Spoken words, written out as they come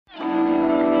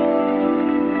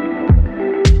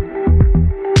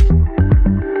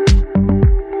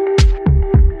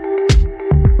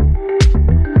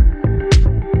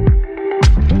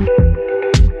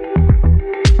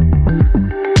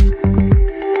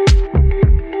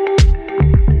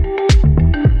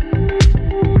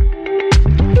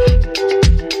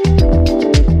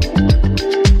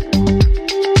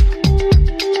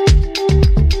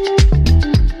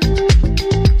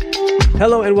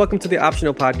to the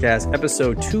Optional Podcast,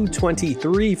 episode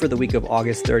 223 for the week of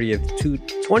August 30th,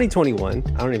 2021.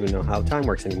 I don't even know how time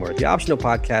works anymore. The Optional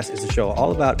Podcast is a show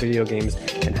all about video games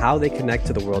and how they connect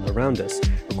to the world around us.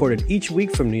 Recorded each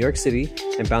week from New York City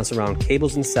and bounce around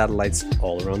cables and satellites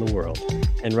all around the world.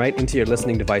 And right into your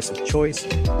listening device of choice.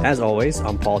 As always,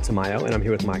 I'm Paul Tamayo, and I'm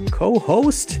here with my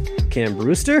co-host, Cam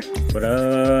Brewster. What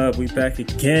up? We back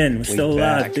again. We're still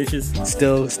alive,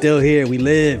 bitches. Still here. We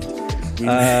lived.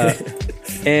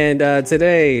 And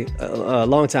today, a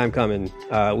long time coming,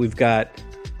 we've got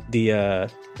the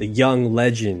young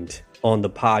legend on the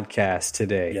podcast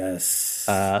today. Yes.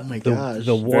 Oh my gosh.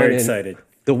 Very excited.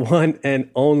 The one and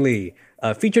only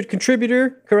featured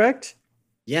contributor, correct?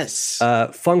 Yes.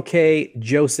 Fūnk-é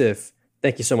Joseph.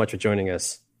 Thank you so much for joining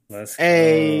us. Let's go.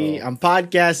 Hey, I'm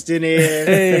podcasting here.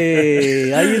 Hey,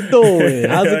 how you doing?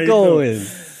 How's it going?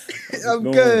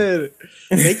 I'm good.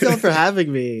 Thank y'all for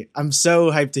having me. I'm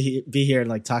so hyped to be here and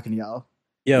like talking to y'all.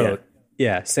 Yo,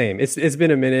 yeah, same. It's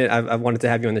been a minute. I've wanted to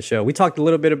have you on the show. We talked a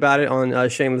little bit about it on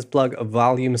shameless plug, a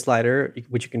volume slider,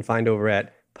 which you can find over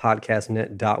at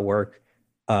podcastnet.work,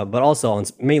 but also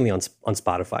mainly on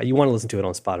Spotify. You want to listen to it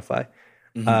on Spotify.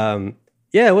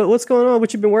 Mm-hmm. What's going on?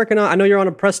 What you've been working on? I know you're on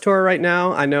a press tour right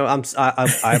now. I know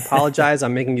I apologize.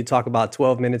 I'm making you talk about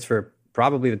 12 minutes for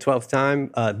probably the 12th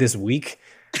time this week.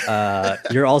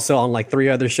 You're also on like 3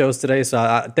 other shows today,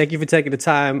 so thank you for taking the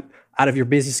time out of your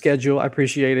busy schedule. I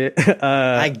appreciate it.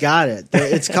 I got it.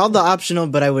 It's called The Optional,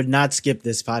 but I would not skip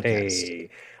this podcast.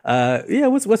 Hey.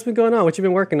 What's been going on? What you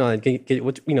been working on? What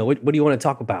do you want to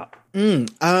talk about?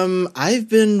 I've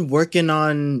been working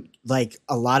on like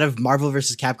a lot of Marvel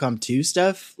vs. Capcom 2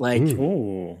 stuff, like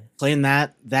playing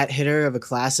that hitter of a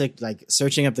classic, like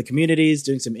searching up the communities,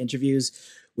 doing some interviews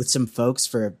with some folks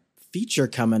for a feature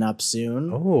coming up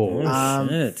soon.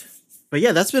 Shit. But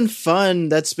yeah, that's been fun.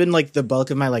 That's been like the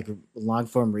bulk of my like long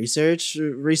form research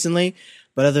recently.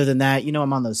 But other than that,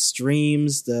 I'm on those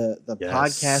streams, the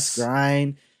podcast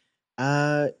grind.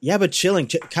 But chilling,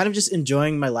 kind of just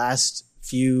enjoying my last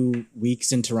few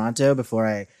weeks in Toronto before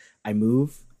I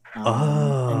move.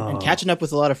 And catching up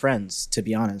with a lot of friends, to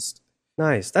be honest.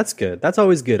 Nice. That's good. That's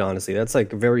always good, honestly. That's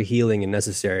like very healing and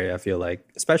necessary, I feel like,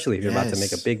 especially if you're about to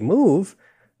make a big move.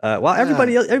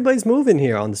 Everybody's moving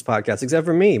here on this podcast except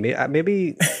for me.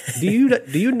 Maybe do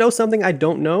you know something I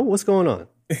don't know? What's going on?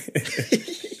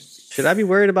 Should I be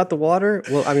worried about the water?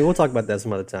 Well, I mean, we'll talk about that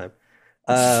some other time.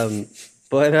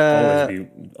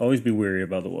 Always be wary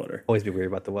about the water. Always be wary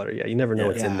about the water. Yeah, you never know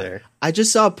what's in there. I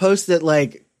just saw a post that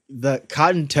like the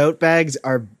cotton tote bags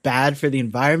are bad for the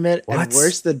environment and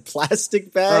worse than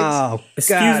plastic bags. Oh,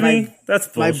 excuse me? That's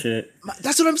bullshit.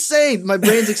 That's what I'm saying. My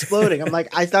brain's exploding. I'm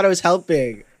like, I thought I was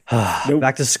helping.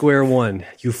 Back to square one,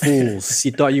 you fools.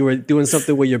 You thought you were doing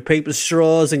something with your paper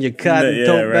straws and your cotton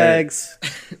tote bags?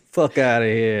 Fuck out of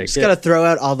here. Just gotta throw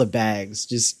out all the bags.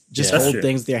 Just hold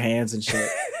things with your hands and shit.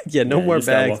 No more just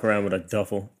bags. Walk around with a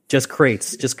duffel. Just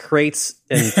crates,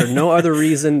 and for no other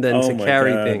reason than to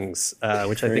carry things,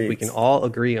 which I think we can all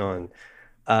agree on.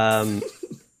 All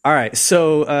right,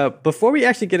 so before we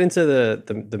actually get into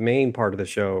the main part of the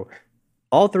show,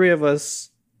 all 3 of us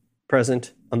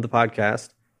present on the podcast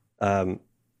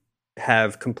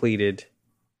have completed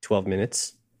 12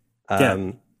 minutes.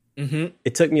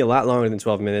 It took me a lot longer than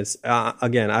 12 minutes.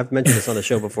 Again, I've mentioned this on the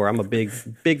show before. I'm a big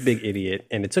idiot,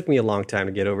 and it took me a long time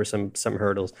to get over some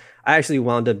hurdles. I actually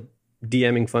wound up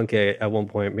DMing Fūnk-é at one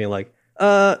point, being like,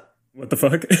 what the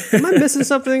fuck? Am I missing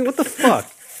something? What the fuck?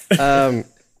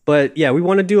 But yeah, we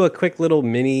want to do a quick little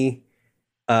mini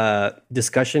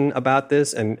discussion about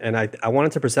this, and I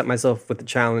wanted to present myself with the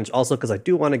challenge also because I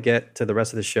do want to get to the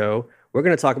rest of the show. We're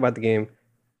going to talk about the game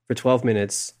for 12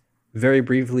 minutes very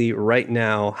briefly right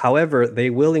now. However, they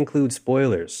will include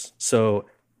spoilers. So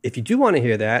if you do want to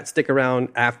hear that, stick around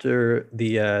after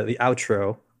the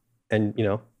outro and,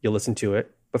 you'll listen to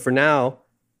it. But for now,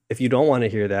 if you don't want to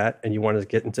hear that and you want to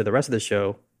get into the rest of the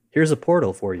show, here's a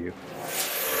portal for you.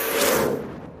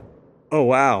 Oh,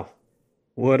 wow.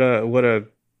 What a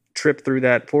trip through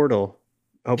that portal.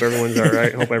 Hope everyone's all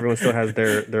right. Hope everyone still has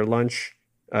their lunch.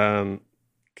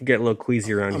 Could get a little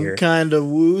queasy around here. I'm kind of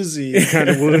woozy. Have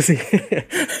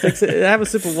a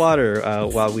sip of water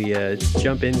while we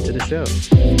jump into the show.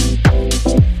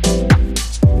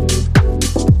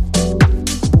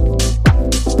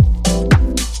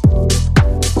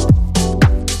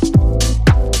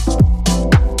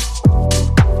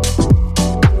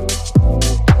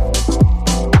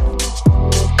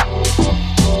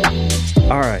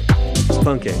 All right.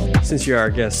 Fūnk-é, since you're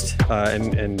our guest,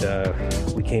 and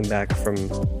we came back from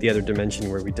the other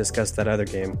dimension where we discussed that other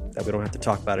game that we don't have to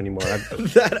talk about anymore.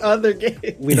 That other game.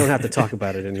 We don't have to talk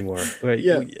about it anymore.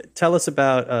 Yeah. Tell us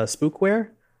about Spookware.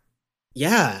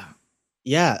 Yeah.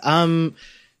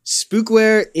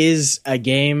 Spookware is a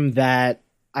game that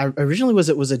originally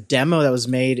was a demo that was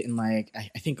made in I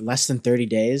think less than 30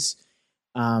 days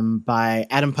by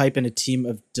Adam Pipe and a team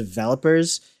of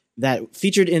developers that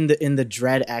featured in the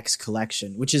Dread X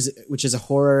collection, which is a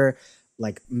horror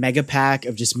mega pack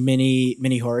of just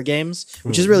mini horror games,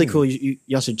 which is really cool. You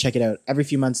all should check it out. Every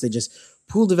few months they just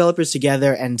pool developers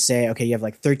together and say, okay, you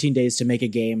have 13 days to make a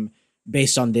game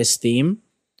based on this theme.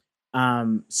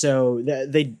 So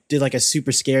they did a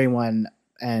super scary one,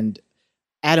 and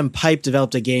Adam Pipe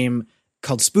developed a game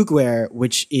called Spookware,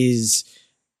 which is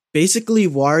basically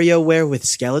WarioWare with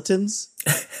skeletons,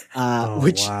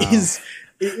 which wow.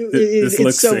 This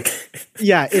looks so sick.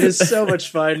 Yeah, it is so much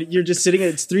fun. You're just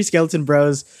it's 3 skeleton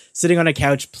bros sitting on a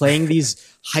couch playing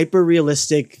these hyper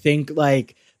realistic, think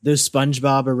those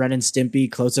SpongeBob or Ren and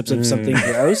Stimpy close-ups of something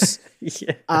gross.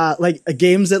 Yeah.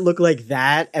 Games that look like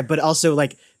that, but also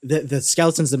the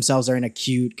skeletons themselves are in a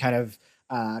cute kind of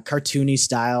cartoony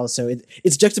style. So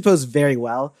it's juxtaposed very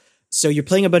well. So you're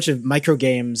playing a bunch of micro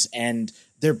games and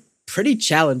they're pretty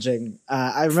challenging.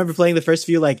 I remember playing the first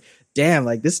few damn,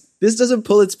 this doesn't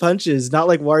pull its punches. Not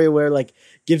like WarioWare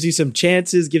gives you some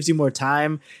chances, gives you more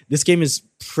time. This game is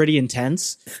pretty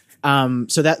intense.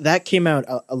 So that came out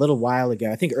a little while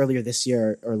ago, I think earlier this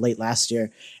year or late last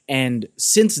year. And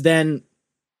since then,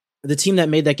 the team that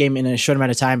made that game in a short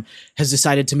amount of time has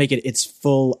decided to make it its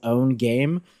full own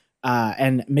game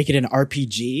and make it an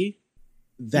RPG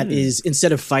that is,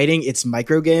 instead of fighting, it's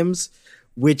micro games,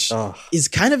 which is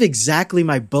kind of exactly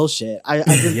my bullshit. I've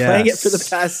been playing it for the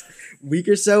past week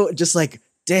or so, just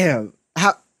damn,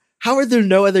 how are there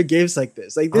no other games like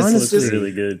this? This honestly, is just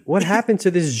really good. What happened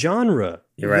to this genre?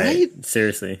 You're right.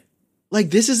 Seriously.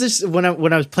 This is this when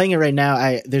I was playing it right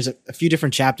now, there's a few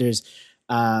different chapters.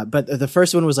 But the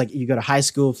first one was you go to high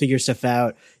school, figure stuff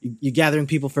out. You're gathering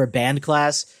people for a band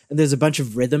class, and there's a bunch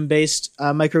of rhythm-based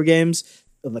micro games,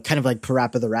 kind of like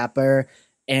Parappa the Rapper.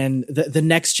 And the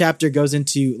next chapter goes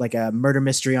into a murder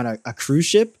mystery on a cruise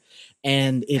ship,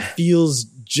 and it feels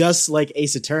just like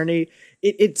Ace Attorney.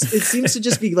 It seems to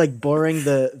just be boring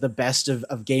the best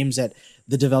of games that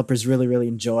the developers really, really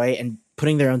enjoy and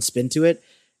putting their own spin to it.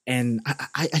 And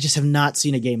I just have not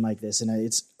seen a game like this, and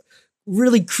it's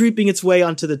really creeping its way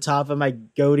onto the top of my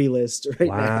GOTY list right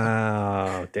now.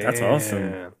 Wow, damn. That's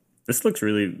awesome. This looks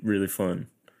really, really fun.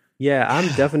 Yeah, I'm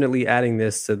definitely adding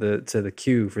this to the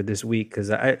queue for this week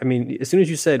because I mean, as soon as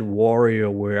you said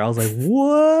WarioWare, I was like,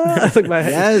 "What?"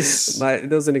 There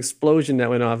was an explosion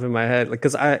that went off in my head.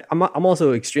 Because I'm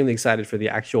also extremely excited for the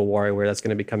actual WarioWare that's going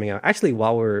to be coming out. Actually,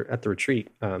 while we're at the retreat,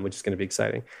 which is going to be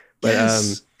exciting.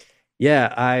 But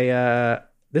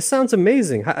this sounds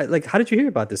amazing. How did you hear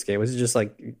about this game? Was it just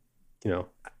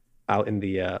out in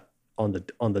the on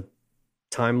the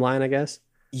timeline, I guess?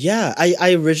 Yeah,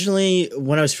 I originally,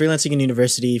 when I was freelancing in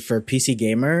university for PC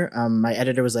Gamer, my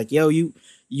editor was like, yo, you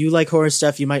like horror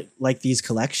stuff, you might like these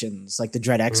collections, like the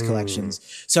Dread X collections.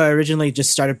 So I originally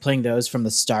just started playing those from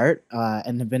the start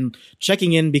and have been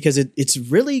checking in because it's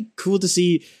really cool to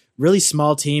see really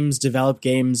small teams develop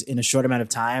games in a short amount of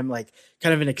time,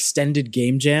 kind of an extended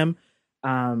game jam.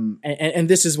 And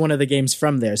this is one of the games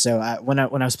from there. So when I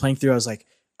was playing through, I was like,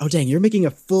 oh dang, you're making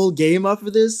a full game off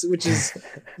of this, which is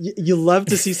you love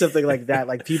to see something like that.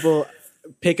 People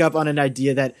pick up on an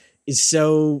idea that is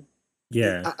so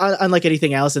unlike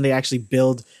anything else, and they actually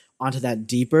build onto that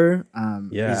deeper.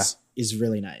 Is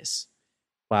really nice.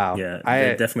 Wow. Yeah,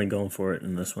 they're definitely going for it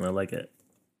in this one. I like it.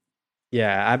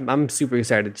 Yeah, I'm super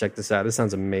excited to check this out. This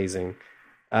sounds amazing.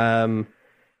 Kim,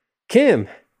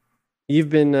 you've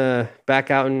been back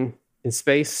out in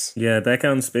space. Yeah, back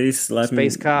out in space.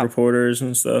 Space cop reporters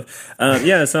and stuff.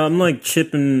 So I'm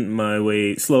chipping my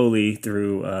way slowly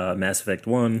through Mass Effect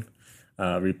 1,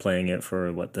 replaying it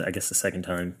for the second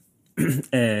time.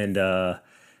 And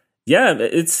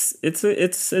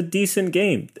it's a decent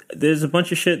game. There's a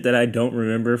bunch of shit that I don't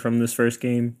remember from this first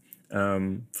game.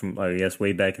 From I guess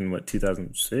way back in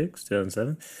 2006,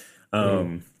 2007.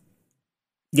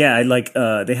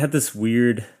 They had this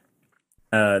weird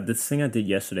this thing I did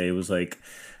yesterday was I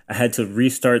had to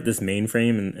restart this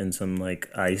mainframe in some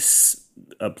ice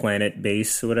planet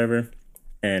base or whatever,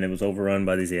 and it was overrun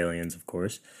by these aliens, of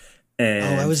course.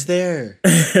 And I was there.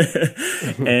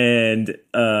 And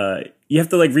you have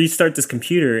to restart this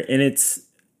computer, and it's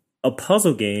a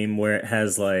puzzle game where it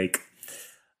has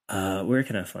where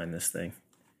can I find this thing?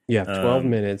 You have 12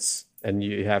 minutes, and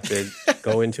you have to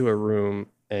go into a room.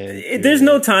 And there's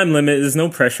no time limit. There's no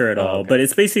pressure at all. Okay. But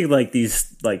it's basically like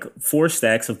these 4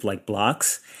 stacks of like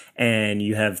blocks, and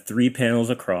you have 3 panels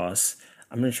across.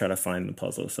 I'm going to try to find the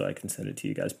puzzle so I can send it to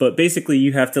you guys. But basically,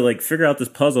 you have to like figure out this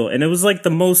puzzle. And it was like the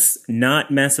most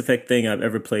not Mass Effect thing I've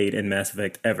ever played in Mass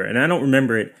Effect ever. And I don't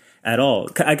remember it at all.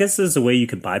 I guess there's a way you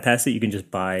can bypass it. You can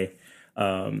just buy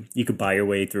your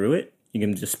way through it. You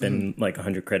can just spend like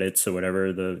 100 credits or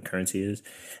whatever the currency is.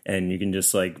 And you can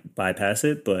just like bypass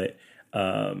it. But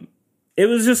it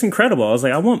was just incredible. I was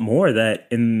like, I want more of that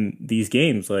in these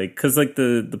games, like, because like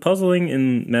the puzzling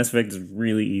in Mass Effect is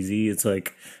really easy. It's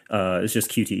like it's just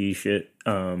QTE shit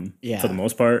for the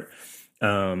most part.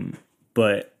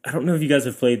 But I don't know if you guys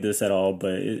have played this at all,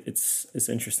 but it's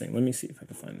interesting. Let me see if I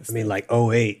can find this. I mean, like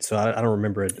 08, so I don't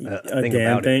remember a thing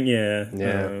damn about thing. it.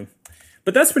 Yeah.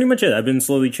 But that's pretty much it. I've been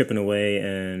slowly chipping away,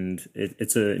 and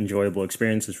it's an enjoyable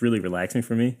experience. It's really relaxing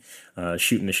for me,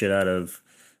 shooting the shit out of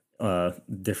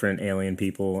different alien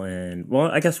people, and well,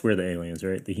 I guess we're the aliens,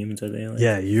 right? The humans are the aliens.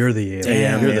 Yeah, you're the alien.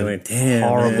 Damn, you're the alien. Damn,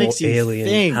 horrible alien.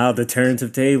 Think. How the turns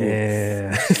have tabled.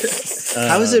 Yeah.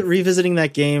 How is it revisiting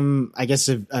that game? I guess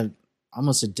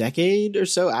almost a decade or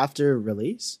so after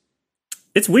release.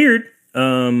 It's weird,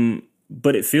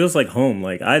 but it feels like home.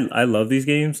 Like I love these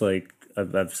games. Like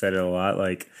I've said it a lot.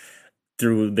 Like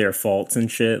through their faults and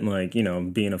shit. And like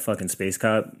being a fucking space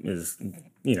cop is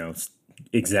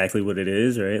exactly what it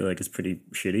is, right? Like it's pretty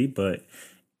shitty, but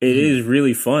it is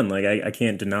really fun. Like I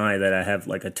can't deny that I have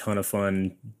like a ton of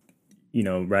fun,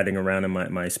 riding around in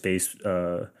my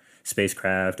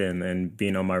spacecraft and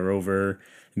being on my rover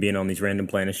and being on these random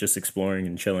planets, just exploring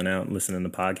and chilling out and listening to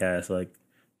podcasts. Like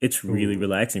it's really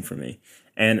relaxing for me.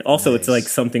 And also it's like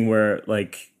something where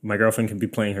like my girlfriend can be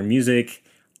playing her music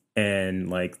and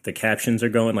like the captions are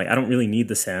going, like I don't really need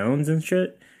the sounds and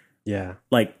shit. Yeah.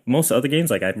 Like most other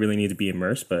games, like I really need to be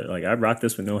immersed, but like I rock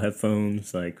this with no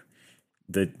headphones. Like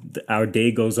our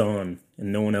day goes on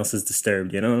and no one else is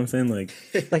disturbed. You know what I'm saying? Like,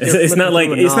 it's not like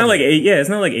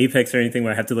Apex or anything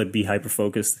where I have to like be hyper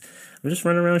focused. I'm just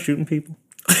running around shooting people.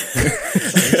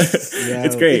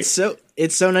 It's great.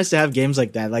 It's so nice to have games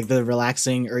like that, like the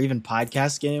relaxing or even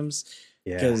podcast games.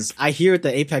 Because I hear at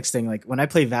the Apex thing, like when I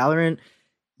play Valorant,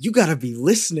 you gotta be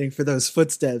listening for those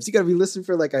footsteps. You gotta be listening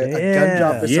for like a gun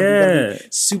drop or something. You gotta be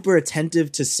super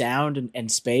attentive to sound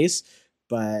and space.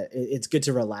 But it's good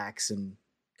to relax and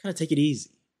kind of take it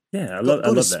easy. Yeah, I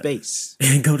love that. Space.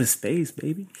 Go to space,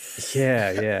 baby.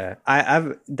 Yeah.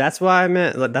 That's why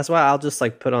I'll just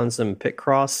like put on some Pit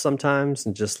Cross sometimes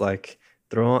and just like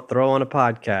throw on a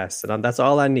podcast. And that's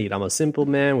all I need. I'm a simple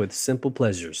man with simple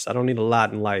pleasures. I don't need a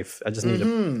lot in life. I just need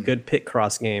a good Pit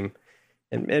Cross game.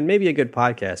 And maybe a good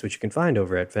podcast, which you can find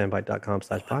over at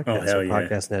fanbyte.com/podcast or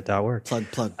podcastnet.org. Plug.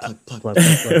 Plug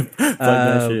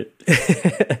that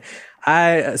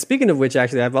shit. Speaking of which,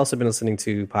 actually, I've also been listening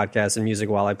to podcasts and music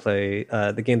while I play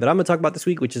the game that I'm going to talk about this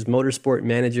week, which is Motorsport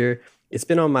Manager. It's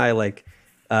been on my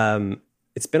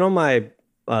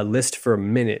list for a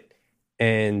minute,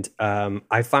 and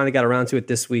I finally got around to it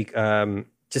this week.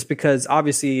 Just because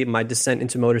obviously my descent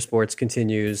into motorsports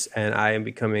continues, and I am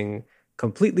becoming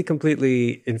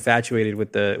completely infatuated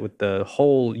with the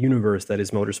whole universe that is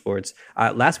motorsports.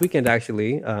 Last weekend,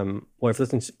 actually,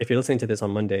 if you're listening to this on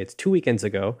Monday, it's 2 weekends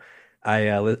ago.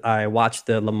 I watched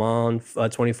the Le Mans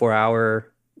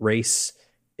 24-hour race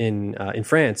in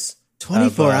France.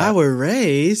 24-hour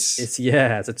race. It's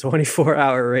a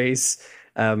 24-hour race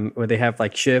where they have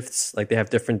like shifts, like they have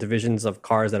different divisions of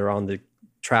cars that are on the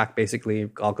track,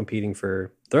 basically all competing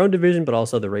for their own division, but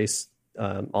also the race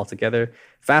all together.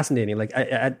 Fascinating. Like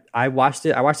I watched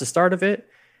it. I watched the start of it.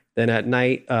 Then at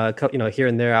night, here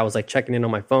and there, I was like checking in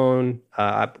on my phone.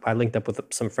 I linked up with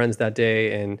some friends that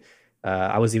day, and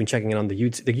I was even checking in on the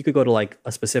YouTube. Like, you could go to like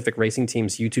a specific racing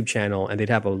team's YouTube channel, and they'd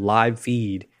have a live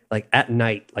feed like at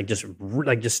night, like just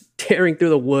tearing through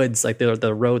the woods, like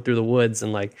the road through the woods,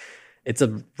 and like it's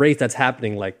a race that's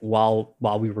happening like while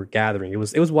we were gathering. It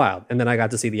was wild. And then I got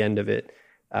to see the end of it.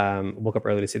 Woke up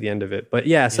early to see the end of it. But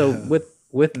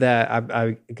with that,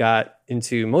 I got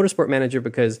into Motorsport Manager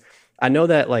because I know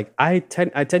that like I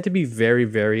tend to be very,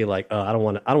 very like, I don't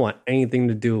want anything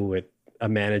to do with a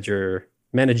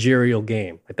managerial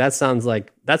game. Like that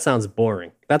sounds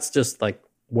boring. That's just like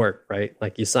work, right?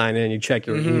 Like you sign in, you check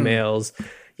your emails,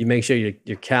 you make sure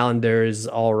your calendar is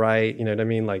all right. You know what I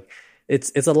mean? Like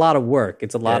it's a lot of work.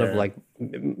 It's a lot of like,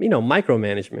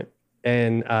 micromanagement.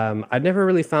 And I never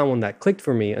really found one that clicked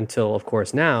for me until, of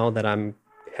course, now that I'm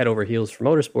head over heels for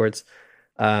motorsports.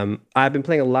 I've been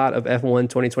playing a lot of F1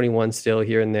 2021 still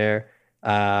here and there.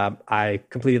 I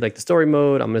completed like the story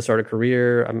mode. I'm gonna start a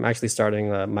career. I'm actually starting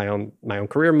my own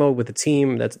career mode with a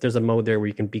team. There's a mode there where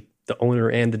you can be the owner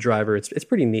and the driver. It's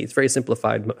pretty neat. It's very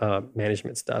simplified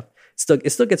management stuff.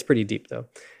 It still gets pretty deep though.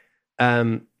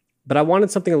 But I wanted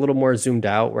something a little more zoomed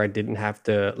out where I didn't have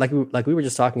to, like we were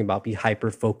just talking about, be hyper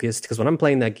focused. Because when I'm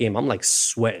playing that game, I'm like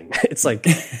sweating. It's like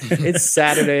it's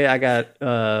Saturday. I got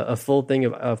a full thing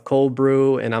of cold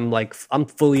brew, and I'm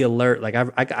fully alert. Like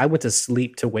I went to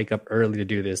sleep to wake up early to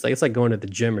do this. Like it's like going to the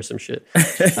gym or some shit.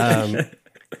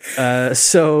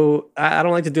 So I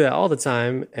don't like to do that all the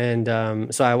time, and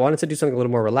so I wanted to do something a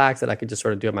little more relaxed that I could just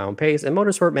sort of do at my own pace. And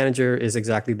Motorsport Manager is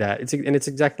exactly that. It's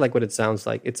exactly like what it sounds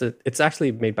like. It's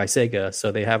actually made by Sega,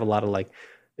 so they have a lot of like,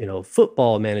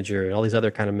 Football Manager and all these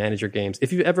other kind of manager games.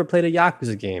 If you've ever played a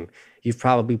Yakuza game, you've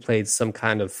probably played some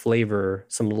kind of flavor,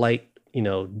 some light,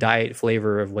 diet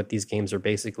flavor of what these games are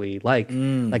basically like.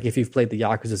 Like if you've played the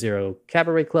Yakuza 0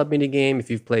 Cabaret Club mini game, if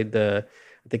you've played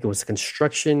I think it was a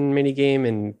construction mini game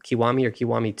in Kiwami or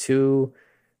Kiwami 2.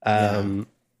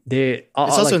 It's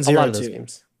also in a Zero lot of those 2.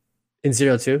 games. In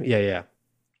Zero 2? Yeah.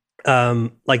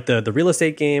 Like the real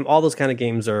estate game, all those kind of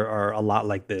games are a lot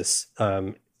like this,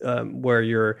 where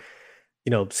you're,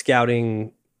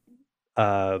 scouting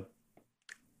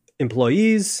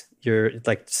employees, you're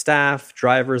like staff,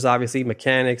 drivers, obviously,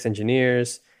 mechanics,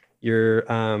 engineers. You're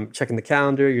checking the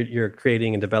calendar. You're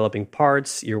creating and developing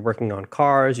parts. You're working on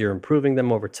cars. You're improving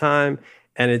them over time,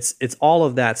 and it's all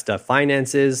of that stuff.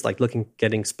 Finances, like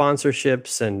getting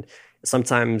sponsorships, and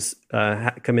sometimes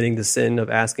committing the sin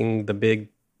of asking the big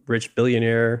rich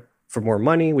billionaire for more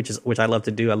money, which I love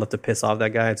to do. I love to piss off that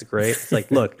guy. It's great. It's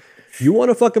like, look, you want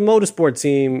a fucking motorsport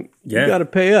team, you got to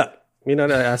pay up.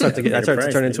 I start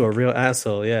to turn into a real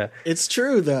asshole. Yeah, it's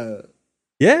true though.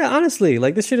 Yeah, honestly,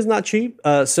 like this shit is not cheap.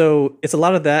 So it's a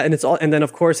lot of that, and then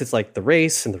of course it's like the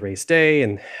race and the race day,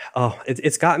 and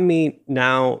it's gotten me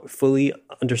now fully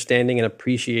understanding and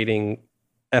appreciating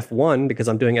F1 because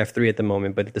I'm doing F3 at the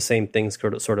moment, but the same things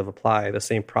sort of apply, the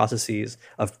same processes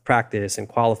of practice and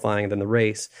qualifying, and then the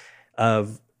race,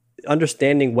 of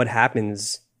understanding what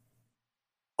happens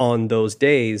on those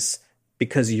days,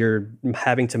 because you're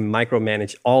having to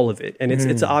micromanage all of it. And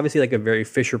it's obviously like a very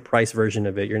Fisher Price version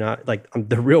of it. You're not like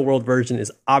the real world version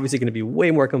is obviously going to be way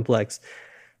more complex.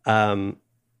 When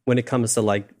it comes to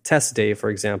like test day, for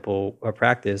example, or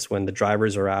practice, when the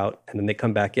drivers are out and then they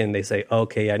come back in, they say,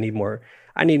 okay, I need more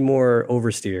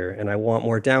oversteer, and I want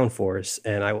more downforce,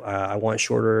 and I want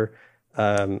shorter,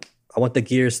 I want the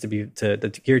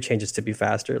the gear changes to be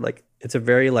faster. Like it's a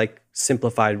very like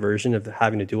simplified version of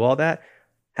having to do all that.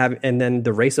 And then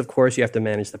the race, of course, you have to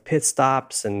manage the pit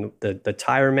stops and the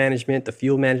tire management, the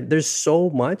fuel management. There's so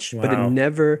much, but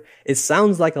it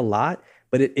sounds like a lot,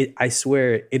 but I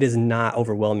swear it is not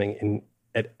overwhelming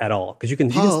at all. Because you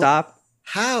can stop.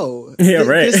 How? Yeah,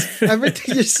 right.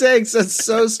 Everything you're saying sounds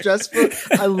so stressful.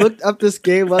 I looked up this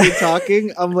game while you're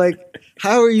talking. I'm like,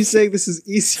 how are you saying this is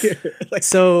easier? Like,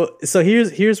 so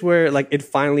here's where like it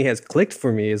finally has clicked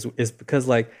for me is because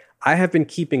like I have been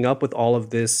keeping up with all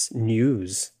of this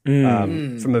news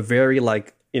from a very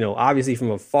like, obviously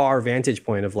from a far vantage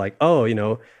point of like,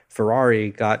 Ferrari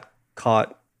got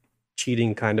caught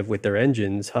cheating kind of with their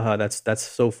engines. Haha, that's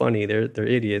so funny. They're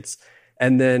idiots.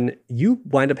 And then you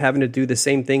wind up having to do the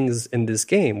same things in this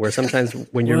game where sometimes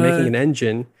when you're making an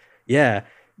engine,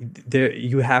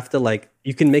 you have to like,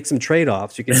 you can make some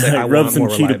trade-offs. You can say, I want more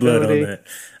reliability.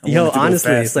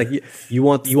 Honestly, it's like you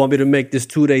want me to make this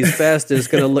 2 days faster. It's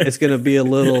gonna be a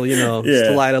little,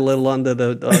 slide a little under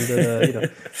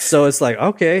the. So it's like,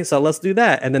 okay, so let's do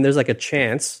that. And then there's like a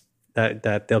chance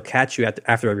that they'll catch you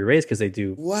after every race because they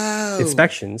do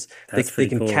inspections. They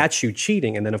can catch you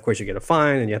cheating, and then of course you get a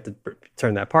fine, and you have to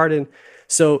turn that part in.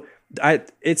 So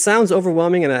it sounds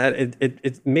overwhelming, and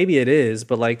it maybe it is,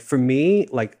 but like for me,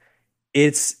 like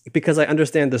it's because I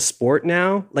understand the sport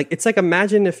now. Like it's like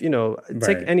imagine if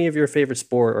take any of your favorite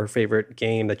sport or favorite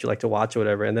game that you like to watch or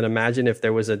whatever, and then imagine if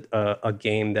there was a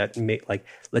game that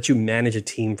let you manage a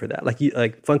team for that. Like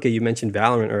Fūnk-é, you mentioned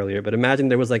Valorant earlier, but imagine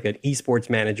there was like an esports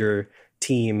manager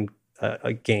team.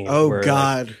 A game. Oh where,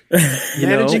 God!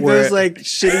 Managing those like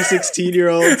shitty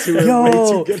 16-year-olds who are way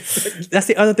too good. That's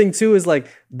the other thing too. Is like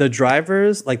the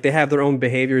drivers, like they have their own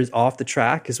behaviors off the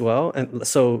track as well, and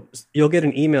so you'll get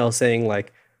an email saying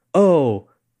like, "Oh,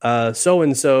 so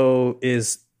and so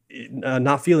is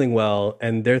not feeling well,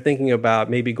 and they're thinking about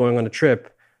maybe going on a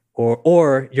trip,"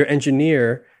 or your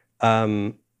engineer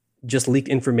just leaked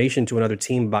information to another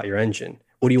team about your engine.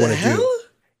 What do you want to do?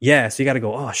 Yeah, so you got to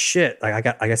go, oh shit! Like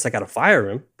I guess I got to fire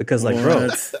him because like, bro,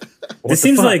 this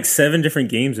seems like 7 different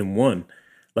games in one.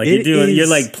 Like you're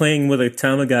like playing with a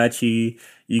Tamagotchi.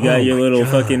 You got your little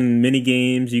fucking mini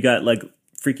games. You got like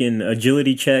freaking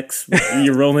agility checks.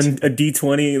 You're rolling a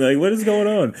D20. Like, what is going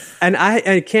on?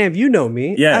 And Cam, you know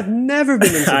me. Yeah. I've never been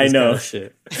into this kind of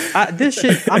shit. This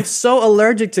shit, I'm so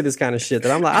allergic to this kind of shit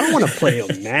that I'm like, I don't want to play a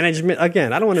management.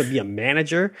 Again, I don't want to be a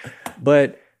manager.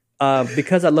 But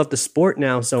because I love the sport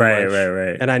now so much.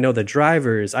 Right. And I know the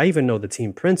drivers. I even know the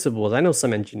team principals. I know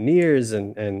some engineers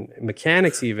and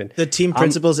mechanics even. The team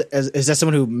principals, is that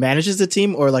someone who manages the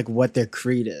team or like what their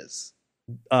creed is?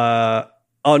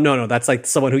 Oh no, that's like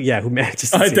someone who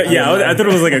manages. I thought it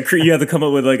was like a creed. You had to come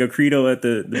up with like a credo at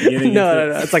the beginning.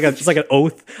 No, it's like an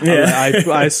oath. Yeah.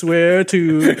 I swear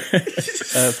to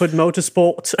put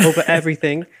motorsport over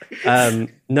everything.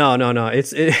 No.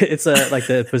 It's like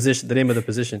the position, the name of the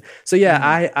position. So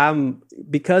I'm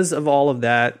because of all of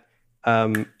that.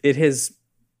 It has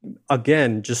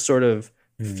again just sort of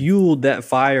fueled that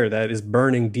fire that is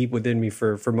burning deep within me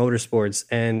for motorsports,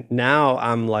 and now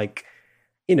I'm like.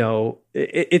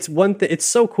 It's one thing. It's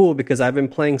so cool because I've been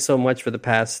playing so much for the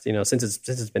past, since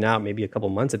it's been out, maybe a couple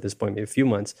months at this point, maybe a few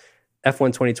months.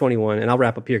 F1 2021, and I'll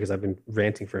wrap up here because I've been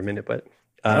ranting for a minute. But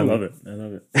I love it.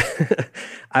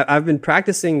 I've been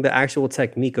practicing the actual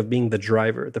technique of being the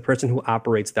driver, the person who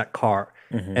operates that car.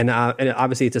 Mm-hmm. And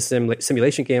obviously, it's a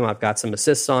simulation game. I've got some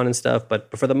assists on and stuff,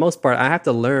 but for the most part, I have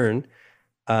to learn.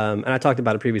 And I talked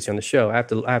about it previously on the show. I have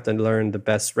to learn the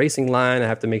best racing line. I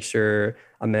have to make sure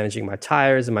I'm managing my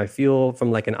tires and my fuel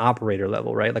from like an operator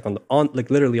level, right? Like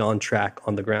literally on track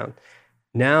on the ground.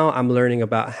 Now I'm learning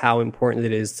about how important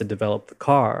it is to develop the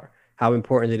car, how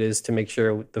important it is to make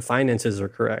sure the finances are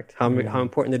correct, how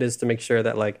important it is to make sure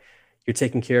that like you're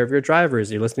taking care of your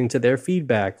drivers, you're listening to their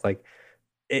feedback. Like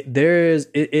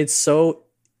it's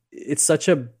such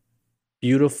a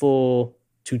beautiful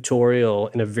tutorial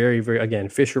and a very, very, again,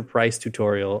 Fisher-Price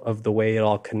tutorial of the way it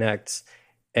all connects.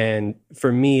 And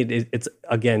for me, it's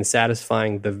again,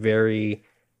 satisfying the very,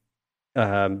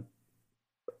 I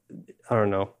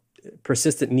don't know,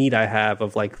 persistent need I have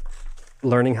of like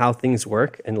learning how things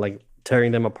work and like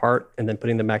tearing them apart and then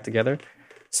putting them back together.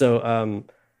 So,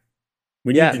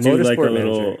 we need to do like a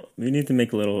little, we need to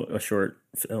make a short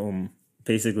film.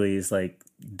 Basically, it's like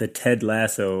the Ted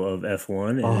Lasso of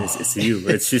F1, and it's you.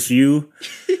 It's just you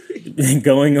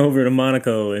going over to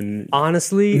Monaco and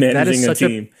honestly, managing a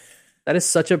team. That is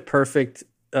such a perfect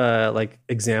like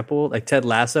example. Like Ted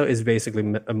Lasso is basically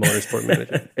a motorsport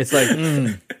manager. It's like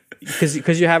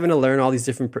because you're having to learn all these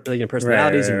different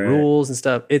personalities and rules and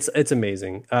stuff. It's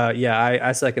amazing.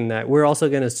 I second that. We're also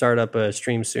going to start up a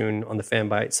stream soon on the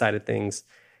Fanbyte side of things,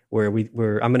 where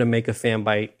I'm going to make a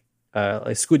Fanbyte. A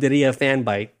Scuderia fan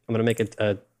bite. I'm gonna make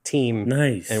a team,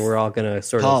 nice, and we're all gonna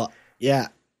sort Paul, of. Yeah,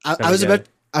 I was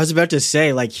about to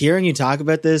say, like, hearing you talk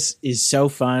about this is so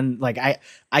fun. Like,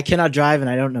 I cannot drive and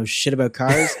I don't know shit about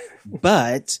cars,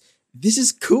 but this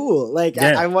is cool. Like,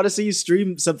 I want to see you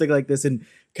stream something like this and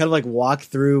kind of like walk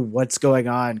through what's going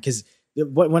on, because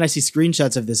when I see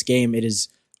screenshots of this game, it is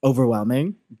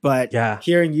overwhelming. But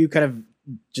hearing you kind of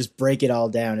just break it all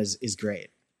down is great.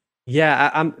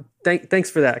 Yeah,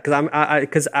 thanks for that,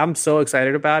 because I'm so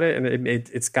excited about it, and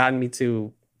it's gotten me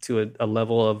to a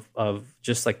level of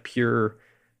just like pure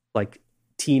like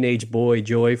teenage boy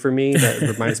joy for me that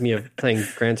reminds me of playing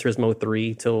Gran Turismo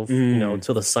 3 till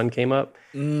till the sun came up.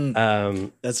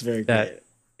 That's very great.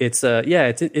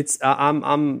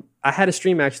 I had a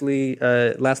stream actually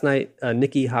last night.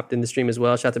 Nikki hopped in the stream as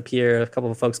well. Shout out to Pierre. A couple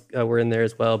of folks were in there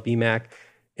as well. BMAC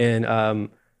and.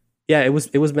 Yeah, it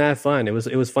was mad fun. It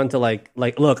was fun to like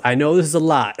look, I know this is a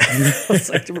lot. It's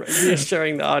like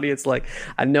reassuring the audience, like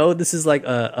I know this is like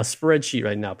a spreadsheet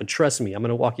right now, but trust me, I'm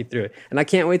gonna walk you through it. And I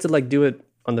can't wait to like do it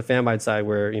on the Fanbyte side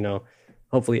where,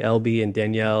 hopefully LB and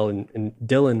Danielle and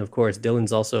Dylan, of course.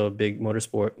 Dylan's also a big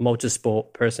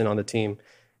motorsport person on the team.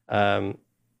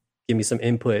 Give me some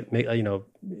input,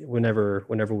 whenever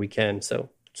we can. So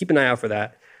keep an eye out for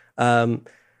that.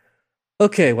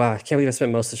 Okay, wow, I can't believe I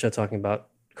spent most of the show talking about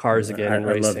cars again and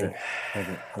racing.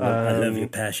 I love your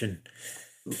passion.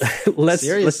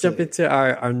 Let's jump into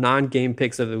our non-game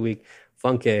picks of the week.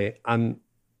 Fūnk-é, I'm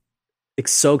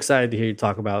so excited to hear you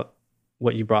talk about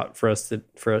what you brought for us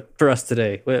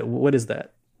today. What is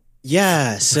that?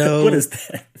 Yeah, so what is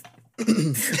that?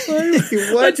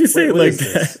 Why'd you say it like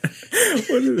that?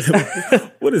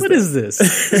 What is this?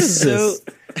 So,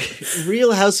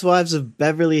 Real Housewives of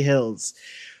Beverly Hills.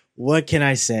 What can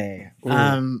I say?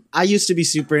 I used to be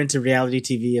super into reality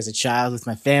TV as a child with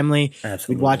my family.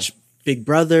 Absolutely. We'd watch Big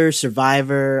Brother,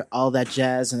 Survivor, all that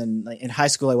jazz. And then in high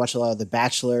school, I watched a lot of The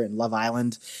Bachelor and Love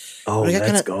Island. Oh,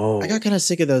 let's go. I got kind of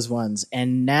sick of those ones.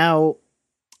 And now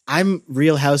I'm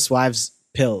Real Housewives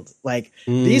pilled. Like,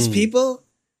 these people,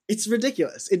 It's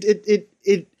ridiculous.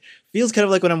 It feels kind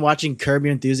of like when I'm watching Curb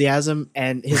Your Enthusiasm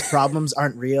and his problems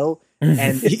aren't real.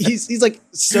 And he's like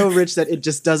so rich that it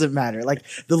just doesn't matter. Like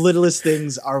the littlest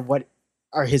things are what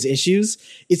are his issues.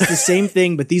 It's the same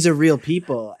thing, but these are real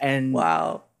people. And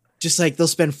wow. Just like they'll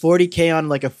spend $40K on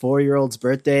like a 4-year-old's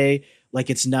birthday,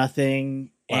 like it's nothing.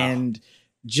 Wow. And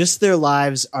just their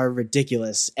lives are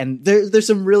ridiculous. And there's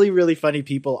some really, really funny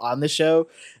people on the show.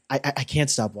 I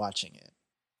can't stop watching it.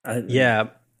 I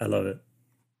love it.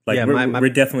 Like yeah, we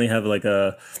definitely have like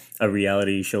a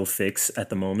reality show fix at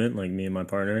the moment, like me and my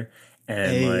partner.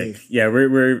 And like, yeah,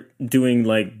 we're doing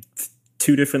like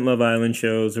 2 different Love Island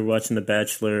shows. We're watching The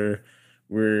Bachelor.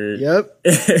 We're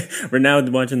now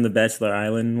watching the Bachelor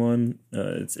Island one.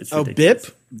 It's ridiculous.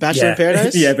 BIP? Bachelor in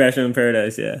Paradise? Yeah, Bachelor in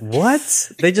Paradise, yeah.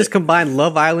 What? They just combined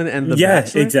Love Island and The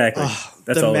Bachelor? Yeah, exactly. Oh,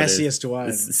 that's the all messiest one.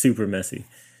 It's super messy.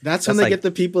 That's when they get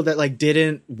the people that like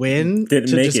didn't win to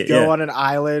just go on an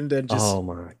island and just oh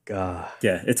my god,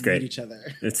 yeah, it's great. meet each other.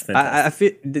 It's fantastic. I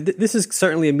feel this is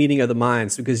certainly a meeting of the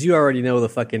minds because you already know the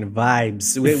fucking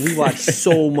vibes. We watch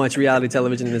so much reality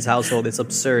television in this household; it's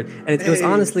absurd, and it was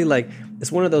honestly like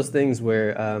it's one of those things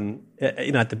where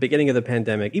at the beginning of the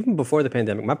pandemic, even before the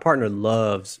pandemic, my partner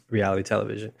loves reality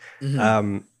television.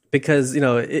 Mm-hmm. Because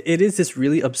it is this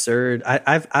really absurd.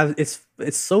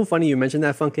 It's so funny you mentioned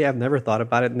that, Fūnk-é. I've never thought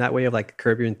about it in that way of like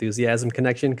Curb Your Enthusiasm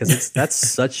connection because that's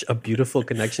such a beautiful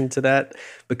connection to that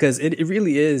because it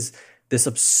really is this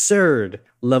absurd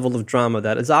level of drama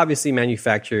that is obviously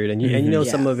manufactured and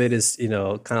some of it is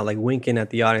kind of like winking at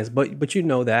the audience, but you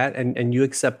know that and you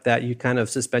accept that, you kind of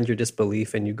suspend your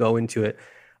disbelief and you go into it.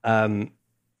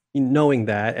 Knowing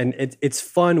that, and it's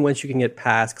fun once you can get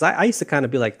past. Because I used to kind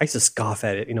of be like, I used to scoff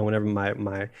at it, whenever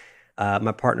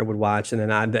my partner would watch, and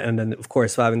then of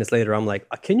course 5 minutes later, I'm like,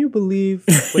 can you believe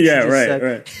what you just said?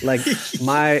 Right. Like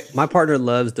my partner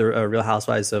loves the Real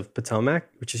Housewives of Potomac,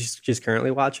 which she's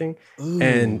currently watching,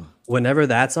 and whenever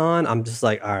that's on, I'm just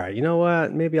like, all right, you know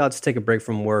what? Maybe I'll just take a break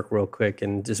from work real quick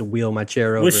and just wheel my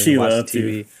chair over and watch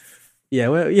the TV. Yeah,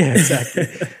 well, yeah, exactly.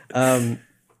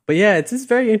 But yeah, it's this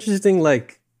very interesting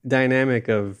like dynamic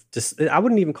of just, I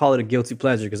wouldn't even call it a guilty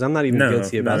pleasure because I'm not even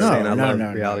guilty about saying I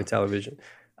love reality television.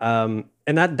 And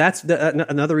that's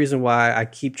another reason why I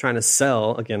keep trying to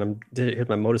sell. Again, here's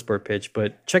my motorsport pitch,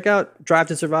 but check out Drive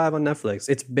to Survive on Netflix.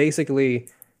 It's basically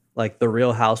like the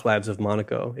Real Housewives of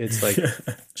Monaco. It's like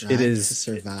Drive to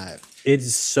Survive.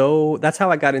 It's so that's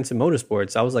how I got into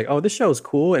motorsports. I was like, oh, this show is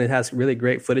cool, and it has really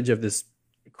great footage of this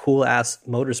cool ass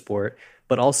motorsport,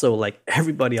 but also like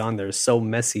everybody on there is so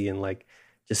messy and like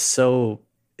just so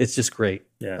it's just great.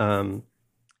 Yeah.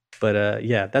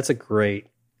 Yeah, that's a great.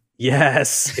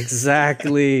 Yes,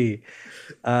 exactly.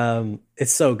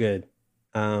 It's so good.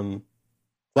 Wow,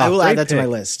 I will add that to my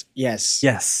list. Yes.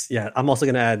 Yeah. I'm also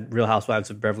going to add Real Housewives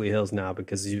of Beverly Hills now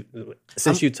because you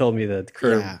told me the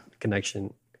Curb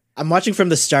connection. I'm watching from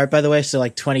the start, by the way, so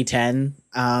like 2010,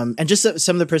 and just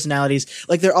some of the personalities,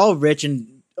 like they're all rich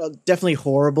and definitely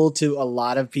horrible to a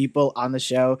lot of people on the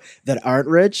show that aren't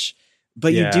rich.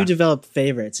 But you do develop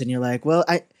favorites, and you're like, well,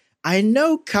 I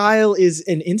know Kyle is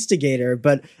an instigator,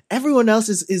 but everyone else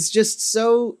is just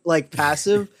so like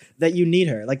passive that you need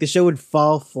her. Like the show would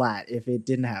fall flat if it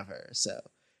didn't have her. So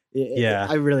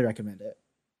I really recommend it.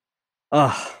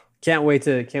 Oh, can't wait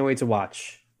to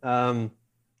watch. I'll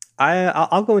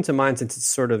go into mine since it's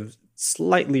sort of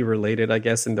slightly related, I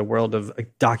guess, in the world of a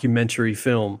documentary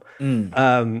film.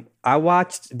 I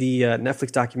watched the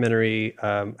Netflix documentary.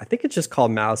 I think it's just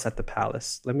called Malice at the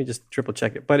Palace. Let me just triple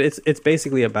check it. But it's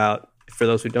basically about, for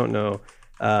those who don't know,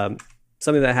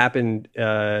 something that happened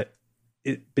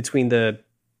between the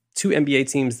 2 NBA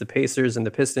teams, the Pacers and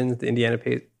the Pistons, the Indiana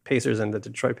Pacers and the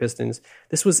Detroit Pistons.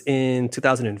 This was in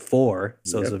 2004,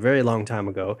 so it was a very long time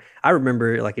ago. I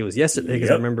remember like it was yesterday because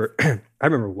I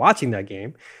remember watching that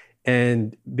game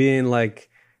and being like,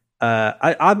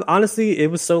 I'm honestly,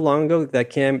 it was so long ago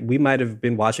that we might have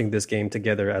been watching this game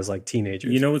together as like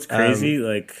teenagers. You know what's crazy?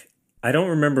 like, I don't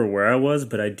remember where I was,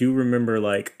 but I do remember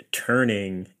like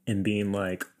turning and being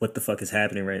like, "What the fuck is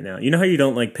happening right now?" You know how you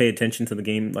don't like pay attention to the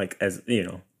game, like as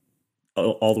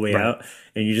all the way out,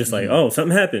 and you're just like, "Oh,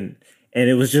 something happened." And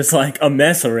it was just like a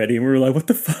mess already, and we were like, "What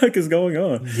the fuck is going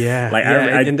on?" Yeah, like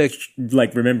I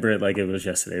like remember it like it was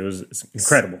yesterday. It's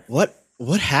incredible.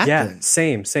 What happened? Yeah,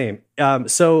 same.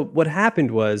 So what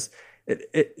happened was,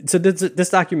 so this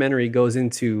documentary goes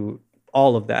into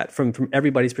all of that from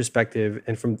everybody's perspective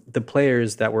and from the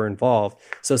players that were involved.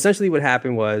 So essentially, what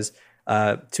happened was,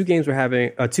 two teams were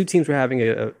having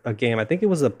a game. I think it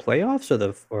was the playoffs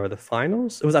or the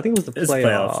finals. I think it was the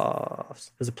playoffs.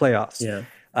 It was the playoffs. Yeah.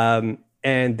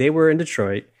 And they were in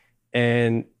Detroit,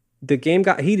 and the game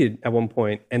got heated at one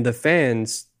point, and the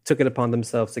fans took it upon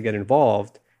themselves to get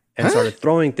involved and started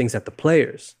throwing things at the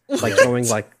players, like throwing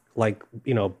like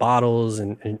bottles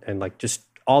and like just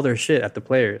all their shit at the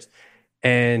players.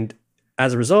 And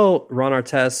as a result, Ron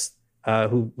Artest,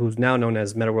 who's now known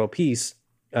as Meta World Peace,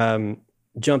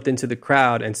 jumped into the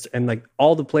crowd and like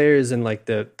all the players and like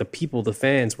the people, the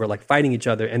fans were like fighting each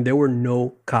other, and there were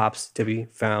no cops to be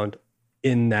found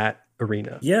in that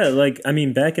arena. Yeah, like I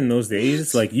mean, back in those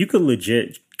days, like you could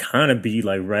legit kind of be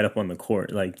like right up on the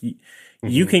court, like.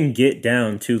 You can get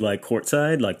down to like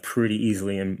courtside like pretty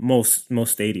easily in most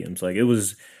stadiums. Like it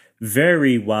was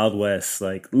very Wild West.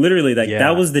 Like literally, like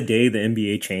that was the day the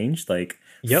NBA changed. Like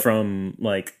from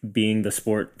like being the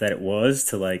sport that it was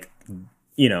to like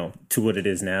to what it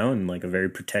is now and like a very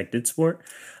protected sport.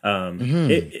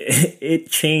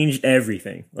 It changed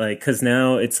everything. Like because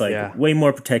now it's like way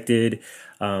more protected.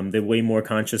 They're way more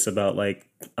conscious about like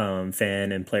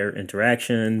fan and player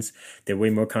interactions. They're way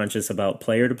more conscious about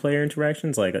player to player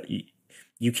interactions. Like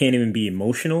you can't even be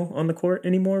emotional on the court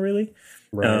anymore, really.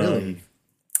 Right.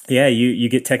 Yeah, you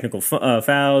get technical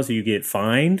fouls. You get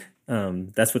fined.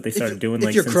 That's what they started doing.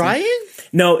 If you're crying?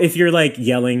 No, if you're like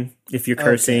yelling, if you're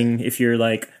cursing, if you're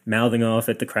like mouthing off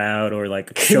at the crowd or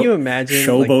like can you imagine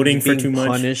showboating like, for too much?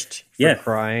 Punished for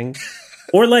crying.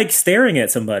 Or like staring at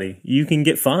somebody, you can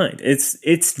get fined.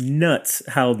 It's nuts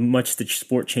how much the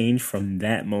sport changed from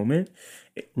that moment.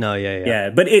 No, yeah.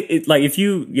 But it like if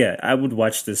you I would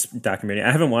watch this documentary.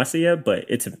 I haven't watched it yet, but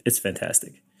it's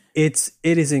fantastic. It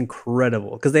is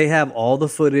incredible because they have all the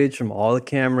footage from all the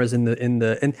cameras in the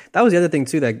and that was the other thing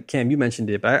too that Cam, you mentioned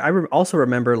it, but I also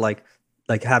remember like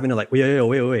having to like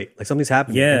wait like something's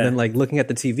happening and then like looking at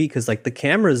the TV because like the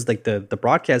cameras like the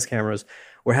broadcast cameras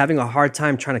were having a hard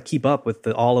time trying to keep up with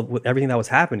with everything that was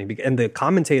happening, and the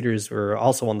commentators were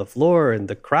also on the floor, and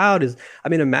the crowd is. I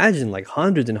mean, imagine like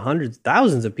hundreds and hundreds,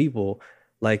 thousands of people.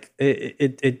 Like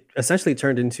it essentially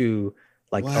turned into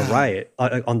like a riot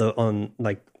on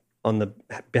the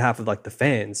behalf of like the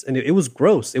fans, and it was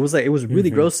gross. It was really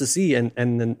gross to see, and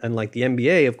like the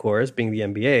NBA, of course, being the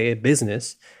NBA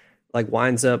business, like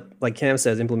winds up like Cam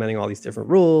says, implementing all these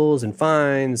different rules and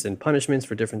fines and punishments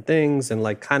for different things, and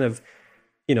like kind of.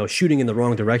 Shooting in the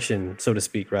wrong direction, so to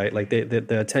speak, right? Like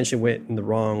the attention went in the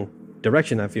wrong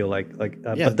direction. I feel like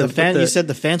but you said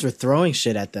the fans were throwing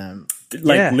shit at them,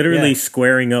 like literally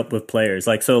squaring up with players.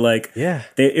 Like so, like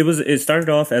it started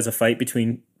off as a fight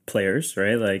between players,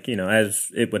 right? Like as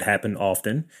it would happen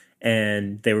often,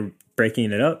 and they were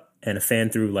breaking it up, and a fan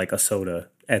threw like a soda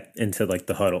into like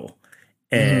the huddle,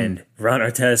 and Ron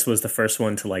Artest was the first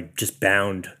one to like just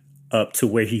bound up to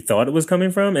where he thought it was coming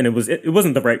from, and it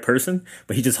wasn't the right person,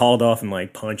 but he just hauled off and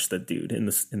like punched the dude in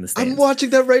the stands. I'm watching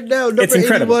that right now. Number it's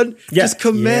incredible. 81 just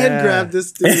command grabbed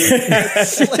this dude.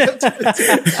 Slammed him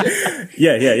into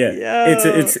yeah.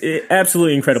 It's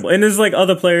absolutely incredible. And there's like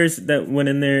other players that went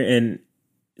in there, and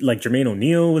like Jermaine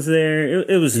O'Neal was there.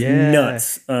 It was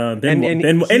nuts. And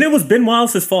it was Ben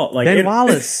Wallace's fault. Like Ben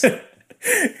Wallace.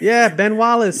 Ben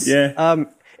Wallace. Yeah.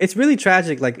 It's really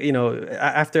tragic, like,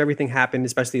 after everything happened,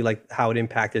 especially like how it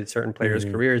impacted certain players'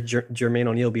 careers, Jermaine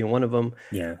O'Neal being one of them.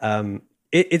 Yeah.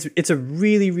 It's a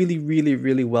really, really, really,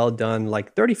 really well done,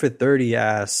 like 30 for 30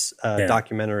 ass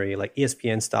documentary, like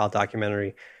ESPN style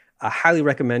documentary. I highly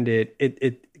recommend it.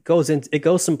 It goes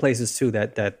some places too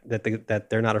that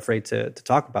they're not afraid to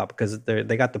talk about, because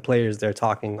they got the players there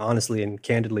talking honestly and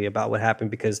candidly about what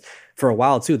happened, because for a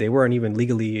while too they weren't even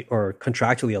legally or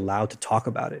contractually allowed to talk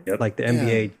about it. Like the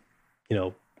NBA,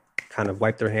 kind of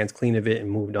wiped their hands clean of it and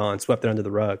moved on, swept it under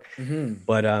the rug.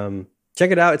 But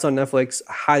check it out. It's on Netflix.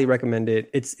 I highly recommend it.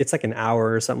 It's like an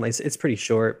hour or something. It's pretty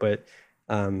short, but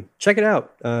check it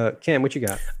out. Cam, what you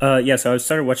got? So I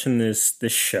started watching this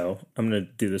show. I'm gonna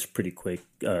do this pretty quick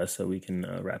so we can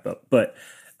wrap up. But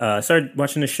I started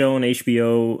watching the show on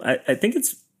HBO. I think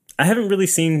I haven't really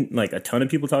seen like a ton of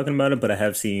people talking about it, but I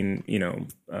have seen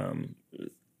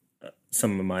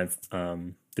some of my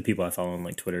the people I follow on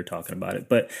like Twitter talking about it.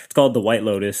 But it's called The White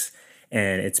Lotus,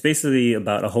 and it's basically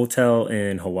about a hotel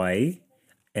in Hawaii,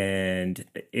 and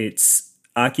it's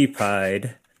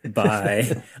occupied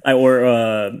by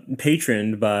or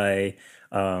patroned by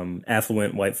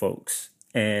affluent white folks.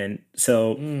 And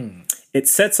so it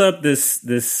sets up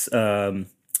this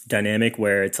dynamic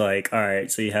where it's like, all right,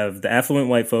 so you have the affluent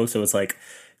white folks, so it's like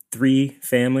 3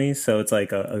 families, so it's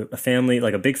like a family,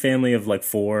 like a big family of like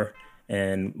 4,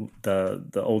 and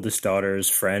the oldest daughter's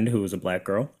friend, who was a black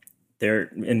girl, they're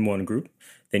in one group.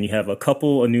 Then you have a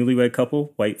newlywed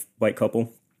couple, white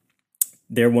couple,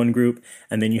 they're one group,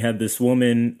 and then you have this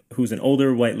woman who's an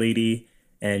older white lady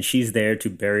and she's there to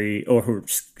bury or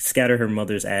scatter her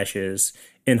mother's ashes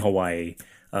in Hawaii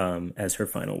as her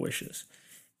final wishes.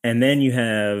 And then you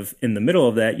have, in the middle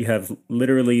of that, you have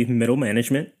literally middle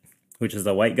management, which is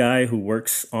the white guy who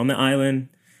works on the island,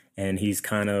 and he's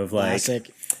kind of like...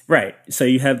 Classic. Right. So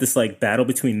you have this like battle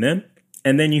between them,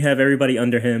 and then you have everybody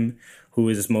under him who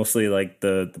is mostly like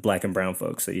the black and brown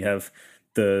folks. So you have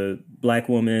the black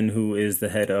woman who is the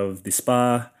head of the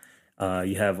spa.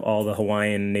 You have all the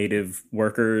Hawaiian native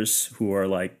workers who are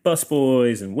like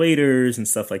busboys and waiters and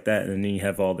stuff like that. And then you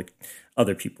have all the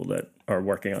other people that are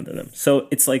working under them. So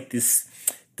it's like this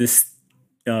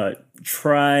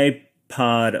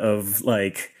tripod of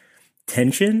like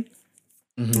tension.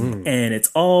 Mm-hmm. And it's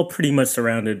all pretty much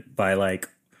surrounded by like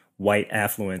white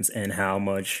affluence and how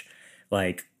much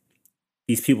like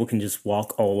these people can just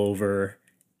walk all over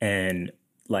and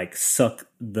like suck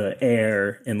the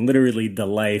air and literally the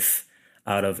life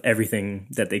out of everything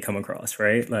that they come across,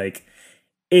 right? Like,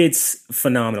 it's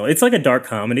phenomenal. It's like a dark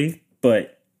comedy,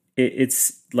 but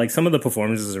it's like some of the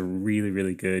performances are really,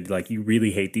 really good. Like, you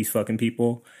really hate these fucking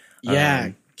people.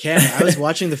 Yeah. Ken, I was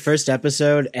watching the first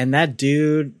episode, and that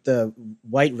dude, the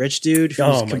white rich dude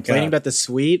who's complaining about the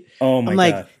suite. Oh my I'm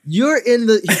like, God. you're in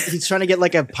the... He's trying to get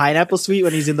like a pineapple suite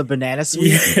when he's in the banana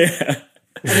suite. Yeah.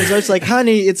 And his wife's like,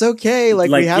 honey, it's okay. Like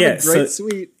we have a great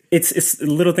suite. It's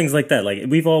little things like that. Like,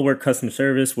 we've all worked customer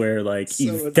service where like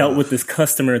you've dealt with this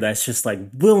customer that's just like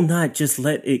will not just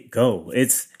let it go.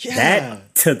 It's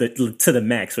that to the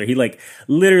max, where he like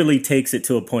literally takes it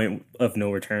to a point of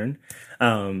no return.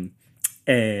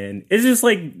 And it's just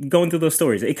like going through those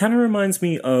stories. It kind of reminds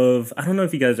me of, I don't know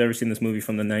if you guys have ever seen this movie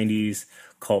from the 90s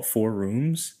called Four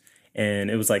Rooms. And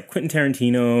it was like Quentin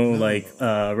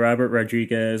Tarantino, Robert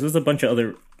Rodriguez. It was a bunch of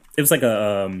other, it was like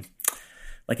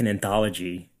an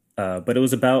anthology. But it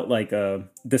was about like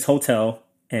this hotel,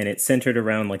 and it centered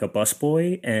around like a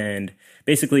busboy. And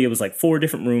basically it was like 4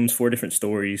 different rooms, 4 different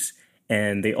stories.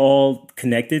 And they all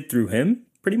connected through him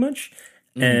pretty much.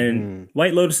 And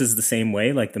White Lotus is the same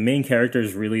way. Like, the main character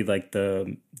is really like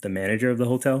the manager of the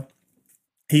hotel.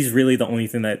 He's really the only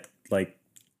thing that like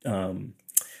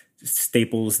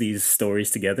staples these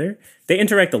stories together. They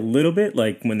interact a little bit,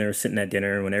 like when they're sitting at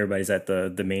dinner, when everybody's at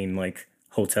the main like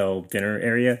hotel dinner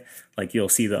area, like you'll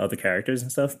see the other characters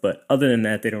and stuff. But other than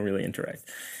that, they don't really interact.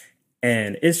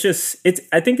 And I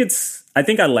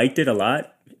think I liked it a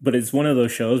lot. But it's one of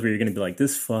those shows where you're going to be like,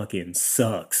 this fucking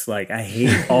sucks. Like, I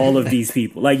hate all of these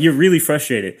people. Like, you're really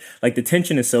frustrated. Like, the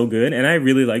tension is so good. And I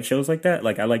really like shows like that.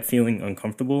 Like, I like feeling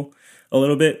uncomfortable a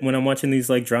little bit when I'm watching these,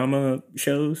 like, drama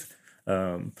shows.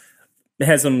 It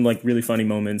has some, like, really funny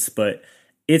moments. But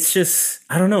it's just,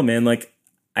 I don't know, man. Like,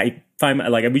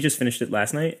 we just finished it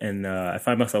last night. And I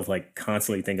find myself, like,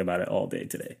 constantly thinking about it all day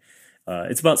today.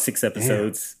 It's about 6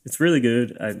 episodes. Damn. It's really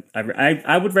good.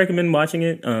 I would recommend watching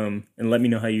it and let me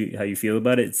know how you feel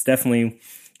about it. It's definitely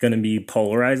going to be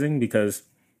polarizing because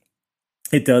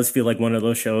it does feel like one of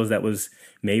those shows that was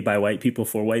made by white people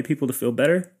for white people to feel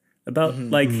better about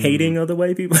like hating other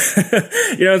white people.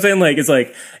 You know what I'm saying? Like, it's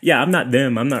like, yeah, I'm not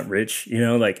them. I'm not rich. You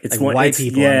know, like it's like white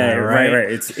people. Yeah,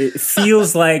 right. It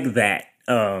feels like that.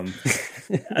 Again,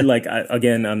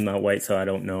 I'm not white, so I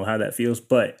don't know how that feels,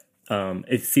 but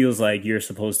it feels like you're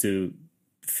supposed to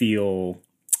feel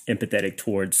empathetic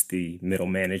towards the middle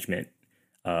management,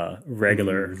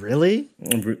 regular. Really?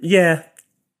 Yeah.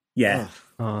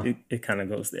 It kind of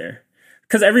goes there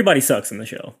because everybody sucks in the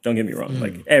show. Don't get me wrong.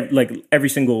 Like every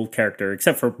single character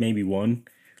except for maybe one,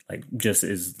 like just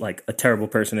is like a terrible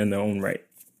person in their own right.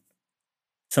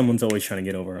 Someone's always trying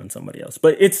to get over on somebody else,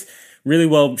 but it's really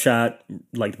well shot.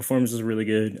 Like, the performance is really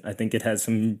good. I think it has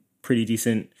some pretty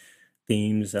decent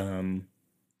themes. I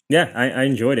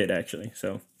enjoyed it actually.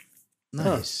 So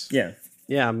nice. Yeah.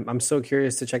 I'm so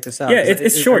curious to check this out. Yeah,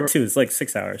 it's short too. It's like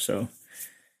 6 hours. So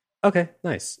okay,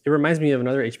 nice. It reminds me of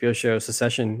another HBO show,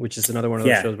 Succession, which is another one of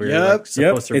those shows where you're like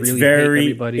supposed to really hate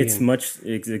everybody. It's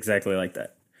exactly like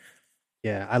that.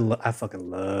 Yeah, I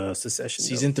fucking love Succession.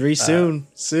 Season 3 soon.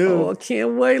 Oh, I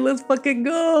can't wait. Let's fucking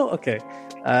go. Okay.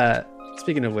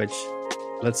 Speaking of which,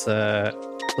 let's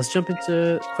jump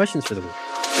into questions for the week.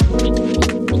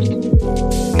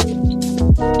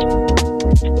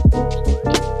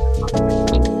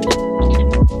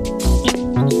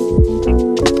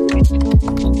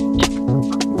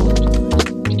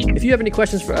 If you have any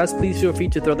questions for us, please feel free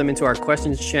to throw them into our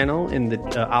questions channel in the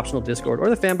optional Discord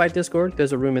or the Fanbyte Discord.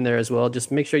 There's a room in there as well.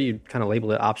 Just make sure you kind of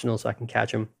label it optional so I can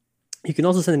catch them. You can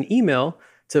also send an email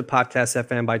to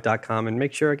podcast@fanbyte.com and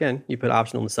make sure, again, you put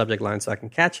optional in the subject line so I can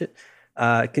catch it.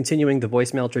 Continuing the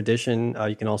voicemail tradition,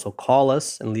 you can also call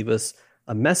us and leave us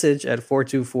a message at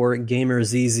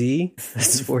 424-GAMERZZ.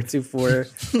 That's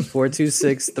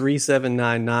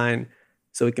 424-426-3799.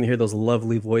 So we can hear those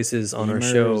lovely voices on our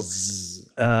show.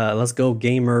 Let's go,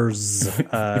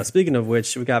 gamers. Speaking of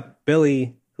which, we got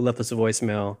Billy who left us a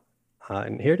voicemail.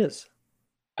 And here it is.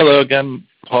 Hello again,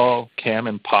 Paul, Cam,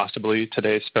 and possibly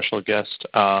today's special guest.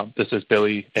 This is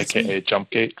Billy, a.k.a.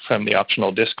 Jumpgate, from the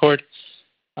Optional Discord.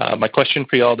 My question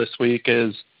for y'all this week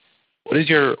is, what is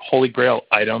your holy grail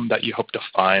item that you hope to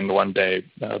find one day,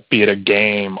 be it a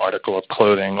game, article of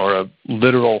clothing, or a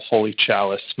literal holy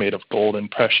chalice made of gold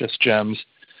and precious gems?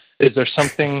 Is there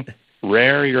something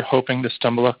rare you're hoping to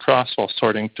stumble across while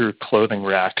sorting through clothing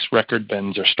racks, record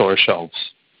bins, or store shelves?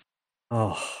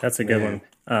 Oh, that's a good one.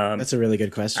 That's a really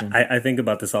good question. I think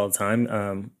about this all the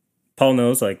time. Paul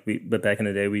knows, but back in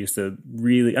the day, we used to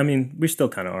really, we still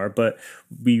kind of are, but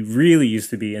we really used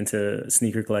to be into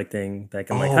sneaker collecting back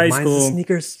in high school.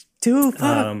 Sneakers too.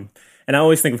 And I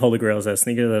always think of Holy Grails as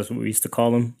sneakers. That's what we used to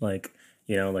call them.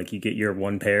 You get your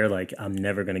one pair, I'm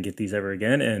never going to get these ever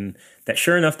again. And that,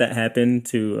 sure enough, that happened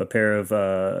to a pair of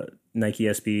Nike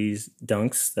SBs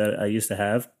Dunks that I used to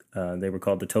have. They were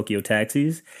called the Tokyo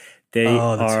Taxis. They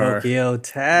are Tokyo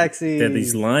Taxis. They're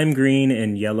these lime green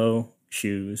and yellow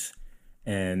shoes,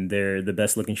 and they're the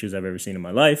best looking shoes I've ever seen in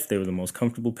my life. They were the most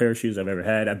comfortable pair of shoes I've ever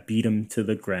had. I beat them to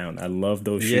the ground. I love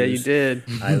those shoes. Yeah, you did.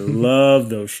 I love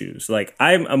those shoes.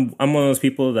 I'm one of those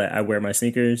people that I wear my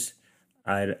sneakers.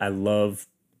 I love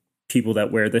people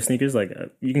that wear their sneakers.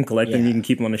 You can collect them, you can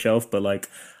keep them on the shelf, but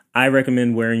I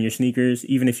recommend wearing your sneakers,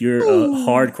 even if you're a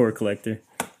hardcore collector.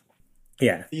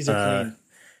 Yeah, these are clean.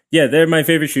 Yeah, they're my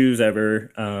favorite shoes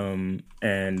ever.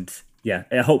 And yeah,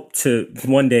 I hope to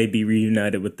one day be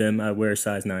reunited with them. I wear a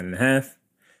size 9.5.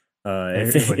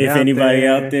 If anybody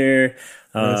out there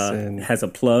has a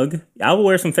plug, I will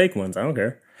wear some fake ones. I don't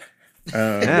care.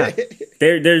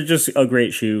 They're just a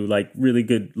great shoe, really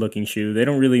good looking shoe. They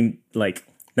don't really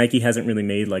Nike hasn't really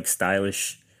made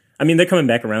stylish. They're coming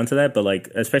back around to that, but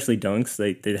especially Dunks,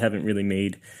 they haven't really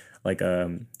made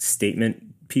statement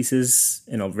pieces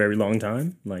in a very long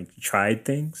time, tried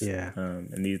things. Yeah.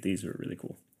 And these are really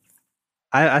cool.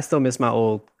 I still miss my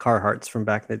old Carhartts from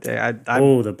back in the day.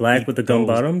 The black with the gum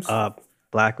bottoms?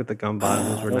 Black with the gum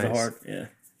bottoms were those nice. Are hard.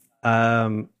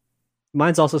 Yeah.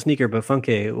 Mine's also sneaker, but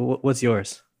Fūnk-é, what's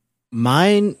yours?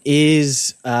 Mine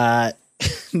is not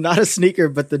a sneaker,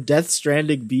 but the Death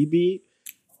Stranding BB.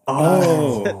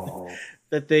 Oh.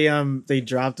 That they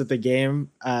dropped at the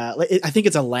game. I think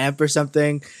it's a lamp or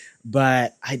something,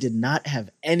 but I did not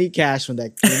have any cash when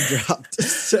that game dropped.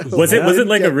 So was it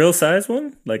a real size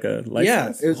one? Like a light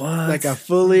size? It was like a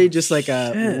fully just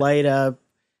a light up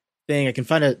thing. I can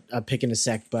find a pic in a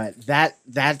sec, but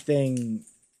that thing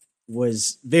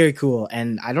was very cool.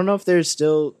 And I don't know if they're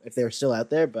still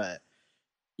out there, but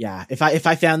yeah, if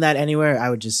I found that anywhere, I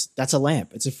would that's a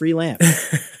lamp. It's a free lamp.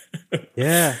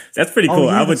 Yeah, that's pretty cool.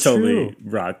 I would totally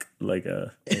rock a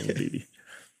BB.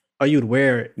 Oh, you'd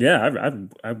wear it? Yeah,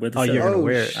 I wear the shit. You're gonna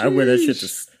wear it. I wear that shit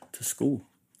to school.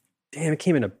 Damn, it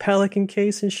came in a Pelican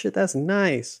case and shit. That's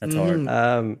nice. That's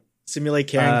hard. Simulate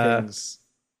carrying things.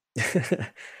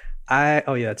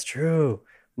 That's true.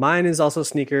 Mine is also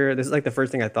sneaker. This is the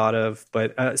first thing I thought of,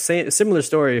 but similar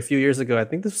story a few years ago. I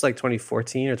think this was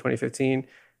 2014 or 2015.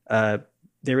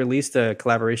 They released a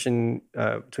collaboration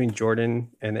between Jordan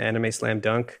and the anime Slam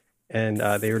Dunk, and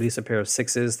they released a pair of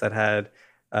sixes that had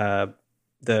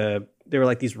they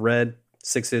were these red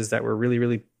sixes that were really,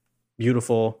 really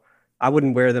beautiful. I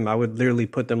wouldn't wear them. I would literally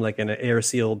put them in an air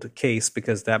sealed case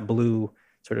because that blue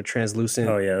sort of translucent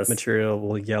material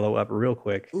will yellow up real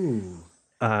quick. Ooh.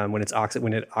 When it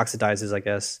oxidizes, I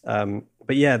guess.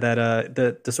 But yeah,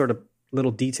 that the sort of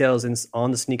little details on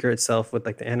the sneaker itself with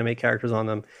the anime characters on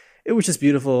them, it was just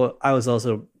beautiful. I was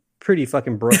also pretty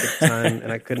fucking broke at the time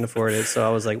and I couldn't afford it, so I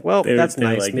was that's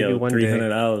nice. Maybe one day.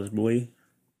 $300, boy.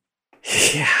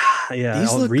 Yeah.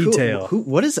 These look retail. Cool.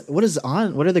 What is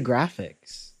on? What are the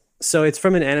graphics? So it's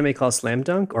from an anime called Slam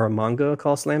Dunk, or a manga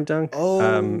called Slam Dunk. Oh,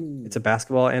 it's a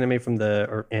basketball anime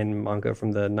and manga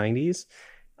from the 90s.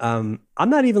 I'm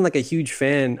not even a huge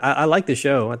fan. I like the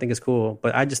show. I think it's cool,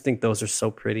 but I just think those are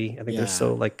so pretty. I think they're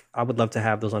so I would love to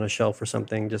have those on a shelf or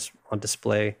something, just on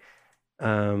display.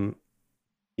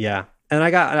 Yeah. And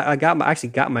I actually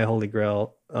got my Holy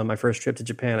Grail on my first trip to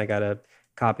Japan. I got a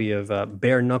copy of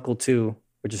Bare Knuckle 2,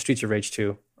 which is Streets of Rage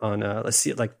 2 on let's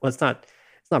see, it's not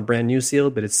brand new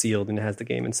sealed, but it's sealed and it has the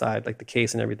game inside, the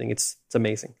case and everything. It's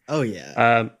amazing. Oh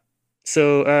yeah.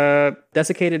 So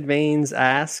Desiccated Veins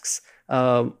asks,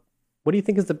 what do you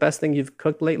think is the best thing you've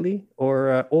cooked lately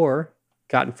or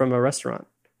gotten from a restaurant?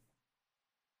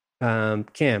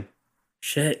 Cam.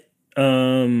 Shit.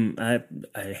 I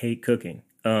hate cooking.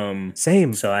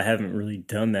 Same. So I haven't really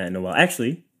done that in a while.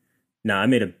 Actually, no, I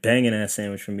made a banging ass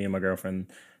sandwich for me and my girlfriend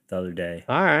the other day.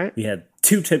 All right. We had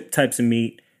two types of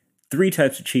meat, 3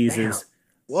 types of cheeses.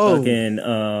 Whoa.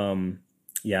 Fucking,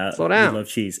 yeah, Slow down. we love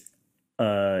cheese.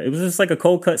 It was just like a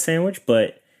cold cut sandwich,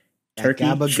 but turkey,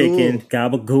 gabagool. chicken,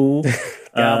 gabagool.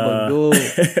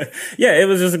 Gabagool. Yeah, it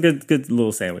was just a good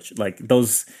little sandwich. Like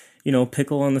those,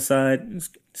 pickle on the side.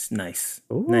 It's nice.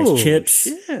 Ooh, nice chips.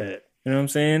 Shit. You know what I'm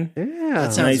saying? Yeah.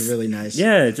 That sounds really nice.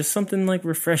 Yeah, just something like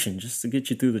refreshing just to get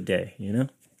you through the day,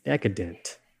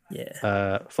 Decadent.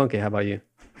 Yeah. Fūnk-é, how about you?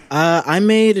 I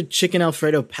made a chicken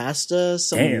Alfredo pasta,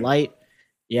 some light.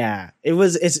 Yeah,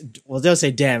 don't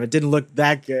say damn, it didn't look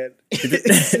that good.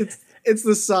 it's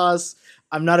the sauce.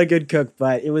 I'm not a good cook,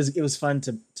 but it was fun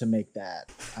to make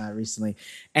that recently.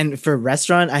 And for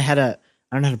restaurant, I don't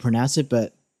know how to pronounce it,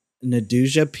 but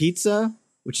Naduja pizza,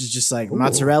 which is just like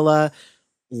mozzarella,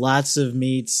 lots of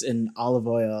meats and olive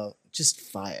oil, just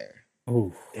fire.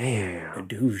 Oh, damn.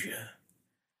 Naduja.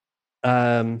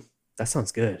 That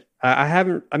sounds good. I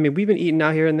haven't. I mean, we've been eating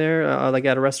out here and there, like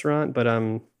at a restaurant, but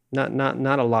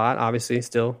not a lot, obviously,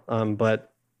 still.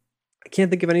 But I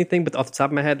can't think of anything. But off the top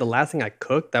of my head, the last thing I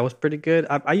cooked that was pretty good.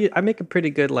 I make a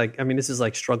pretty good, like, I mean, this is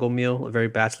like struggle meal, a very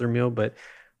bachelor meal, but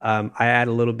I add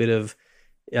a little bit of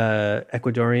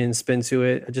Ecuadorian spin to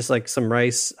it, just like some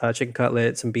rice, chicken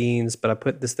cutlet, some beans. But I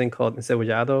put this thing called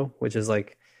encebollado, which is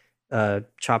like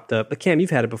chopped up. But Cam,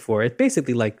 you've had it before. It's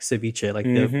basically like ceviche, like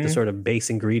the sort of base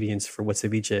ingredients for what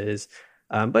ceviche is.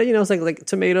 But it's like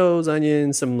tomatoes,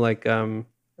 onions, some like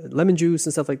lemon juice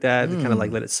and stuff like that. To kind of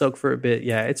like let it soak for a bit.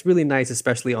 Yeah, it's really nice,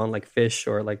 especially on like fish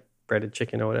or like breaded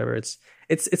chicken or whatever. It's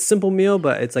simple meal,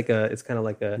 but it's kind of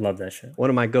like a love that shit. One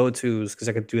of my go-tos because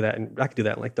I could do that in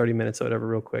like 30 minutes or whatever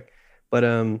real quick. But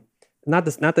not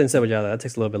the encebollado. That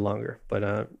takes a little bit longer.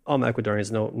 But all my Ecuadorians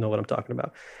know what I'm talking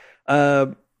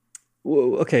about.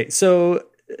 Okay, so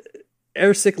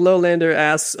Ersic Lowlander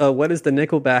asks, what is the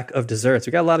Nickelback of desserts?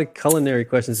 We got a lot of culinary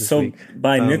questions this week. So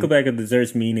by Nickelback of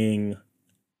desserts, meaning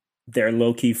they're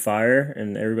low-key fire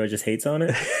and everybody just hates on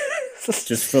it?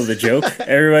 Just for the joke?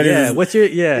 Everybody is that what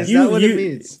it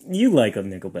means? You like a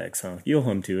Nickelback song. You'll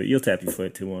hum to it. You'll tap your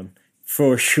foot to one.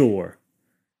 For sure.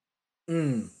 Are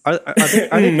they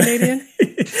Canadian?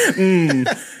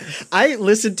 I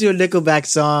listened to a Nickelback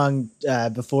song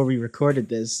before we recorded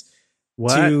this.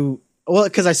 What?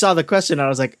 Because I saw the question, and I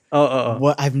was like, "Oh,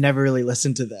 what? I've never really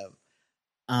listened to them."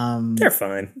 They're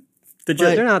fine.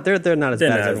 They're not as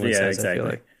bad as everyone says. Exactly. I feel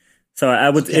like. So I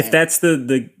would, if that's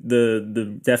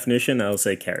the definition, I'll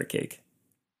say carrot cake.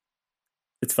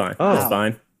 It's fine. Oh, it's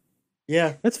fine.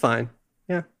 Yeah, it's fine.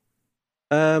 Yeah.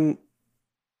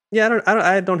 Yeah.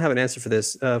 I don't have an answer for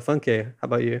this. Fūnk-é, how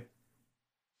about you?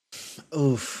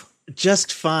 Oof,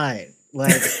 just fine.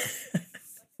 Like.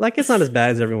 Like it's not as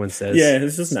bad as everyone says. Yeah,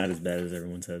 it's just not as bad as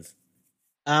everyone says.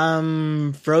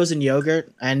 Frozen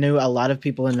yogurt. I knew a lot of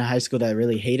people in high school that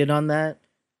really hated on that,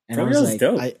 and I was like,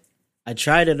 dope. I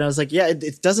tried it, and I was like, yeah,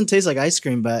 it doesn't taste like ice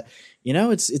cream, but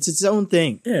it's its own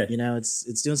thing. Yeah,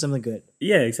 it's doing something good.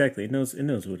 Yeah, exactly. It knows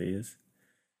what it is.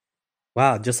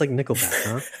 Wow, just like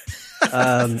Nickelback,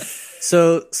 huh?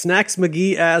 So Snacks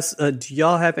McGee asks, do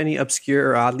y'all have any obscure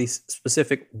or oddly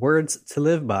specific words to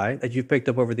live by that you've picked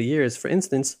up over the years? For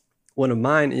instance, one of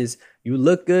mine is you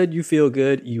look good, you feel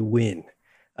good, you win,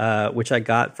 which I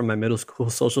got from my middle school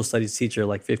social studies teacher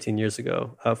like 15 years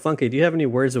ago. Fūnk-é, do you have any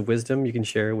words of wisdom you can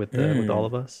share with all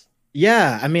of us?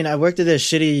 Yeah, I mean, I worked at a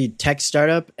shitty tech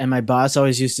startup, and my boss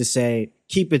always used to say,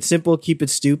 keep it simple, keep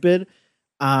it stupid.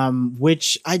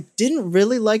 Which I didn't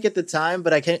really like at the time,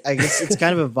 but I guess it's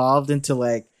kind of evolved into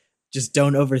like just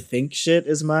don't overthink shit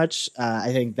as much.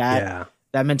 I think that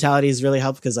mentality is really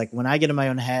helpful because like when I get in my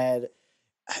own head,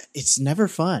 it's never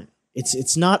fun.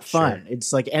 It's not fun. Sure.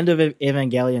 It's like end of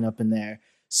Evangelion up in there.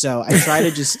 So I try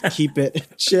to just keep it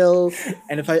chill.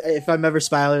 And if I'm ever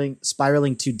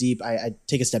spiraling too deep, I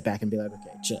take a step back and be like,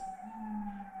 okay, chill.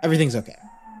 Everything's okay.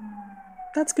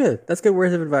 That's good. That's good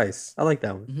words of advice. I like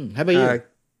that one. Mm-hmm. How about you?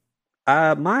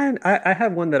 Mine, I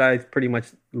have one that I pretty much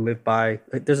live by.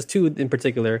 There's two in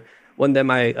particular. One that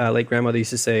my late grandmother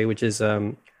used to say, which is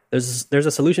there's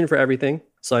a solution for everything.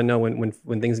 So I know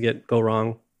when things go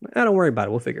wrong, don't worry about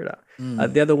it. We'll figure it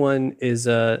out. The other one is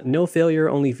no failure,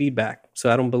 only feedback. So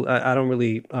I don't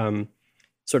really I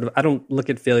don't look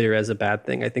at failure as a bad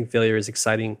thing. I think failure is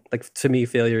exciting. Like to me,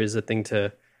 failure is a thing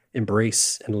to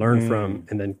embrace and learn from,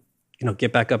 and then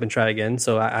get back up and try again.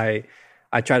 So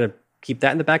I try to keep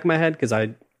that in the back of my head because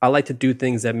I like to do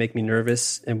things that make me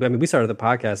nervous. And I mean, we started the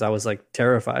podcast, I was like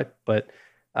terrified, but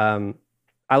I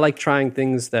like trying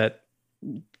things that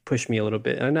push me a little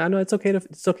bit. And I know it's okay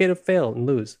to fail and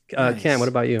lose. Nice. Cam, what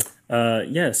about you?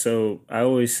 Yeah, so I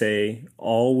always say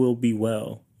all will be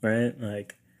well, right?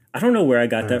 Like, I don't know where I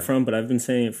got that from, but I've been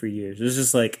saying it for years. It's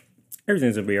just like,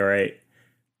 everything's gonna be all right.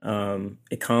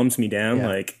 It calms me down. Yeah.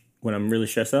 Like, when I'm really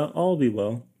stressed out, all will be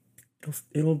well.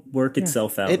 It'll work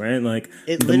itself out, right? Like,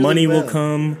 the money will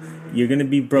come. You're gonna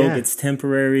be broke. Yeah. It's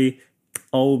temporary.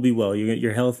 All will be well.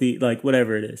 You're healthy. Like,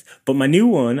 whatever it is. But my new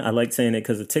one, I like saying it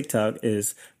because of TikTok,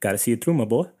 is gotta see it through, my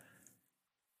boy.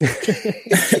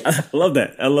 I love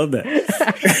that.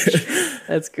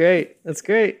 That's great.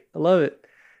 I love it.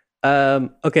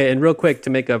 Okay, and real quick to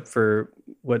make up for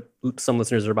what some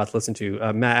listeners are about to listen to,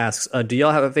 Matt asks, do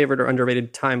y'all have a favorite or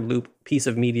underrated time loop piece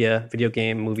of media, video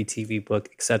game, movie, TV, book,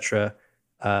 etc.?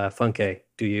 Fūnk-é,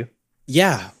 do you?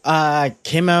 Yeah,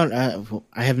 came out.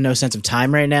 I have no sense of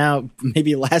time right now.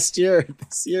 Maybe last year,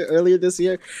 earlier this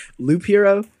year. Loop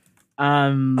Hero.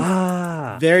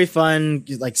 Very fun,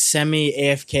 like semi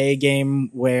AFK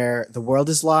game where the world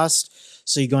is lost.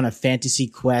 So you go on a fantasy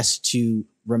quest to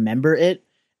remember it,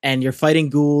 and you're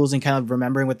fighting ghouls and kind of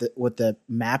remembering what the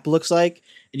map looks like.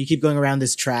 And you keep going around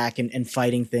this track and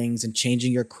fighting things and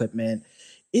changing your equipment.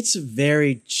 It's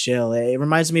very chill. It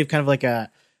reminds me of kind of like a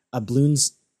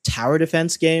Bloons tower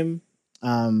defense game,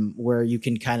 where you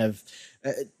can kind of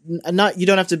you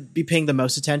don't have to be paying the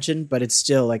most attention, but it's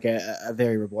still like a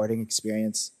very rewarding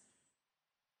experience.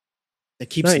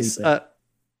 It keeps nice.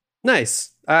 Nice.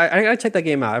 I gotta check that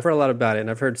game out. I've heard a lot about it,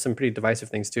 and I've heard some pretty divisive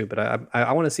things too. But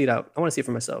I want to see it out. I want to see it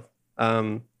for myself.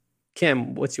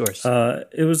 Cam, what's yours?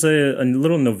 It was a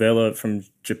little novella from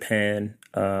Japan.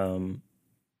 A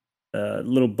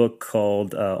little book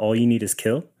called "All You Need Is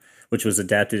Kill," which was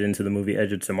adapted into the movie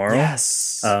Edge of Tomorrow.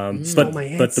 Yes. But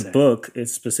the book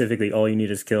is specifically All You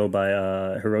Need Is Kill by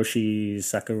Hiroshi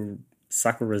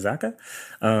Sakurazaka.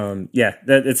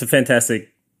 It's a fantastic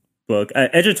book.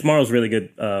 Edge of Tomorrow is a really good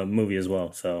movie as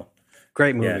well. So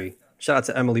great movie. Yeah. Shout out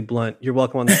to Emily Blunt. You're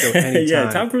welcome on the show anytime.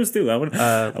 Yeah, Tom Cruise too. I want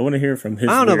to hear from his.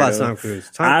 I don't know about Tom Cruise.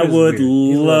 I would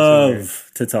love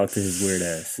to talk to his weird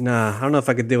ass. Nah, I don't know if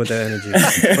I could deal with that energy.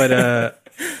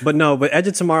 But Edge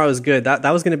of Tomorrow is good. That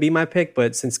was going to be my pick,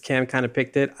 but since Cam kind of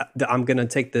picked it, I'm going to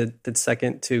take the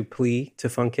second to plea to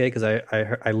Fūnk-é because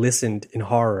I listened in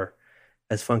horror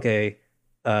as Fūnk-é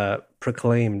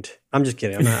proclaimed. I'm just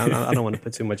kidding. I don't want to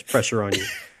put too much pressure on you.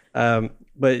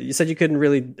 But you said you couldn't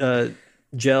really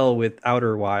gel with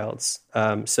Outer Wilds.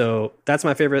 So that's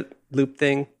my favorite loop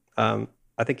thing. I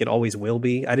think it always will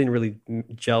be. I didn't really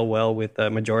gel well with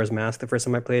Majora's Mask the first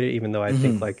time I played it, even though I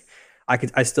think like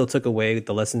I still took away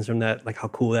the lessons from that, like how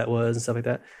cool that was and stuff like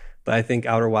that. But I think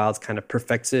Outer Wilds kind of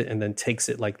perfects it and then takes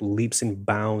it like leaps and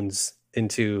bounds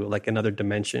into like another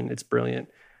dimension. It's brilliant.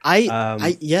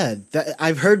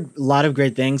 I've heard a lot of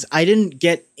great things. I didn't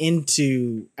get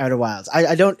into Outer Wilds.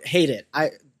 I don't hate it.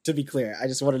 To be clear, I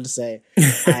just wanted to say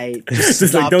I just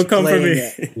stopped don't come for me.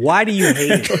 it. Why do you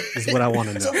hate it? Is what I want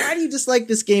to know. So why do you dislike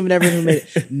this game and everyone who made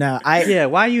it? No,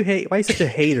 why you hate? Why are you such a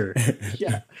hater?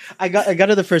 Yeah, I got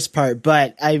to the first part,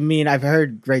 but I mean, I've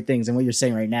heard great things, and what you're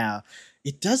saying right now,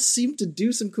 it does seem to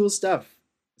do some cool stuff,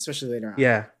 especially later on.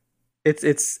 Yeah,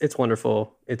 it's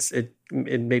wonderful. It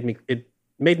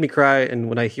made me cry, and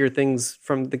when I hear things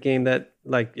from the game that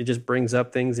like it just brings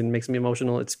up things and makes me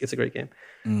emotional, it's a great game.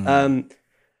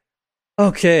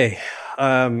 Okay,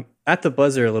 at the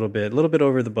buzzer a little bit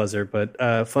over the buzzer, but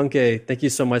Fūnk-é, thank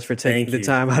you so much for taking the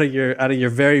time out of your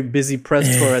very busy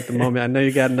press tour at the moment. I know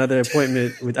you got another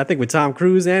appointment with Tom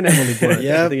Cruise and Emily Blunt.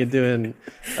 Yeah, I think you're doing.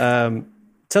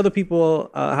 Tell the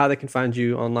people how they can find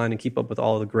you online and keep up with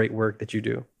all of the great work that you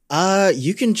do.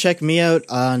 You can check me out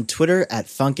on Twitter at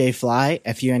Fūnk-é-Fly,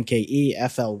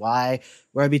 FUNKEFLY,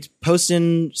 where I'll be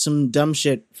posting some dumb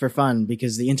shit for fun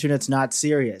because the internet's not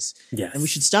serious. Yes. And we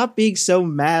should stop being so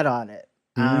mad on it.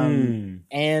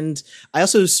 And I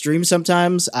also stream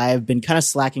sometimes. I've been kind of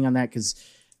slacking on that because,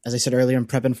 as I said earlier, I'm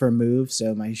prepping for a move,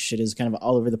 so my shit is kind of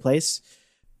all over the place.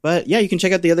 But yeah, you can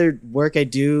check out the other work I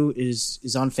do is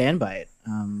on Fanbyte.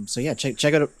 So yeah,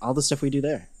 check out all the stuff we do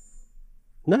there.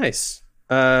 Nice.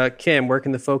 Cam, where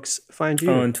can the folks find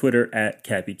you? On Twitter at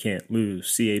Cappy Can't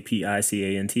Lose,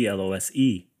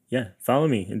 CAPICANTLOSE. Yeah, follow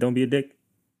me and don't be a dick.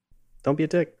 Don't be a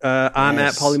dick. I'm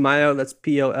at Polymayo. That's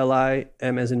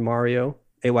POLIM as in Mario,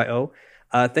 AYO.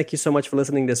 Thank you so much for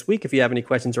listening this week. If you have any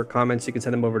questions or comments, you can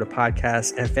send them over to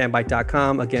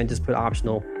podcast@fanbyte.com. Again, just put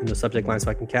optional in the subject line so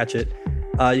I can catch it.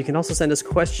 You can also send us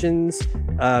questions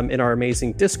in our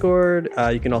amazing Discord.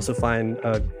 You can also find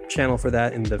a channel for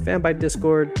that in the Fanbyte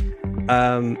Discord.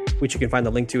 which you can find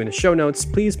the link to in the show notes.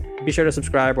 Please be sure to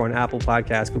subscribe. We're on Apple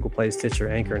Podcasts, Google Play, Stitcher,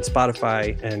 Anchor, and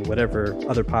Spotify, and whatever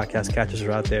other podcast catchers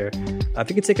are out there. If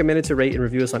you could take a minute to rate and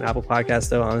review us on Apple Podcasts,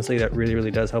 though, honestly, that really,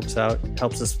 really does help us out.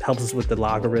 Helps us with the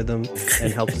logarithm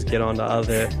and helps us get on the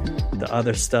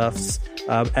other stuffs.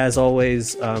 As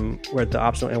always, we're at the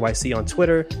Optional NYC on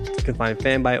Twitter. You can find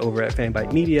Fanbyte over at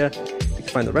Fanbyte Media. You can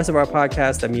find the rest of our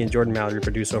podcast that me and Jordan Mallory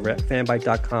produce over at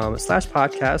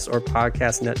fanbyte.com/podcast or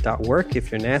podcastnet.work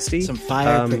if you're nasty. Some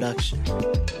fire production.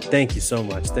 Thank you so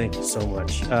much.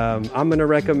 I'm going to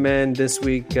recommend this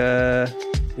week, you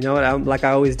know what? Like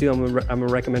I always do, I'm gonna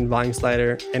recommend Volume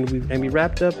Slider, and we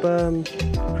wrapped up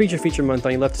Creature Feature Month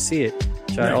on You Love to See It,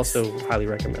 which I also highly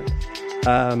recommend.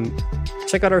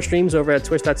 Check out our streams over at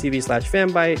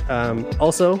twitch.tv/fanbyte.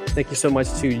 Also, thank you so much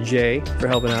to Jay for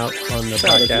helping out on the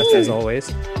podcast as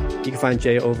always. You can find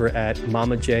Jay over at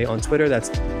Mama J on Twitter. That's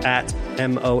at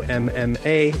MOMMAJAAE.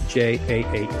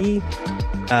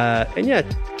 And yeah,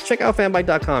 check out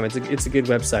fanbyte.com. It's a good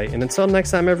website. And until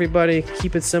next time, everybody,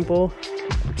 keep it simple,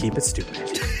 keep it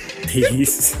stupid.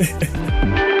 Peace.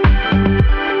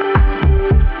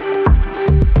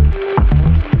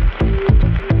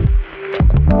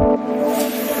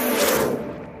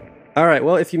 All right.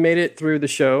 Well, if you made it through the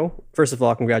show, first of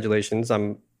all, congratulations.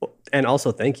 And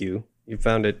also thank you. You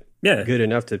found it good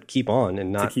enough to keep on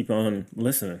and not to keep on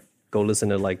listening. Go listen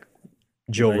to like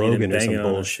Joe Rogan or some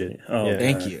bullshit. Oh,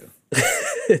 thank you.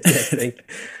 Thank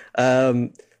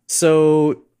you.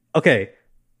 So, okay,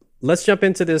 let's jump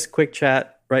into this quick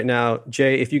chat right now.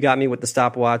 Jay, if you got me with the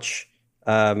stopwatch,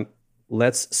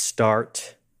 let's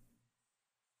start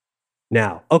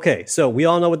now. Okay, so we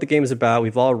all know what the game is about.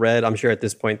 We've all read, I'm sure at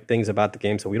this point, things about the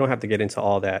game, so we don't have to get into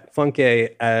all that.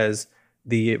 Fūnk-é, as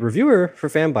the reviewer for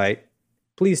Fanbyte,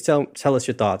 please tell us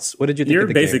your thoughts. What did you think of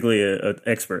the game? You're basically an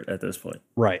expert at this point.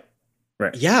 Right.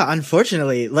 Yeah,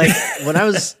 unfortunately, like when I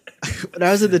was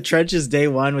in the trenches day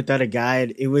one without a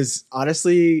guide, it was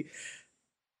honestly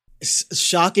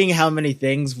shocking how many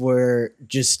things were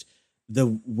just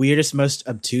the weirdest, most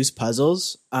obtuse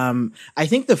puzzles. I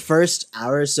think the first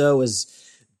hour or so was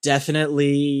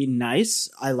definitely nice.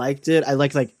 I liked it. I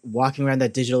liked like walking around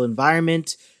that digital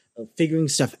environment, figuring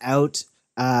stuff out.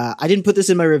 I didn't put this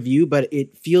in my review, but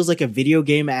it feels like a video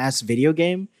game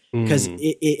because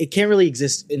it can't really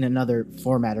exist in another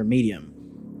format or medium.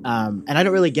 And I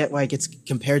don't really get why it gets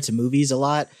compared to movies a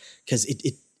lot, because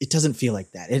it doesn't feel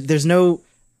like that. There's no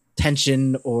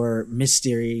tension or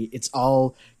mystery. It's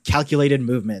all calculated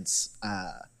movements.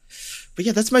 But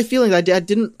yeah, that's my feeling. I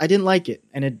didn't like it,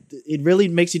 and it really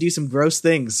makes you do some gross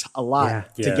things a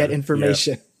lot to get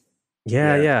information.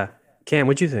 Yeah. Cam,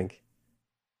 what'd you think?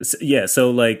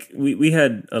 So like we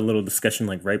had a little discussion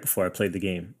like right before I played the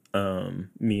game.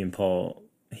 Me and Paul,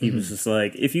 he was just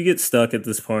like, if you get stuck at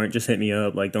this point, just hit me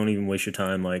up. Like, don't even waste your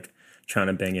time like trying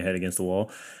to bang your head against the wall.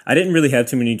 I didn't really have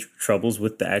too many troubles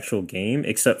with the actual game,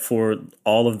 except for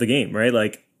all of the game, right?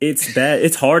 Like, it's bad.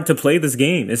 It's hard to play this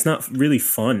game. It's not really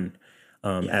fun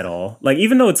at all. Like,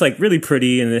 even though it's like really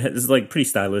pretty and it's like pretty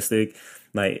stylistic,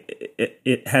 like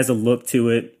it has a look to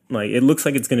it. Like, it looks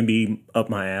like it's going to be up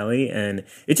my alley, and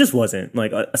it just wasn't.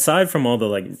 Like, aside from all the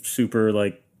like super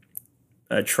like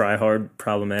try hard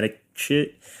problematic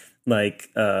shit, like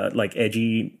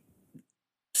edgy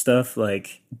stuff,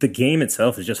 like the game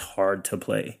itself is just hard to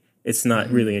play. It's not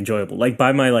really enjoyable. Like,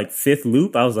 by my like fifth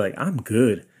loop, I was like, I'm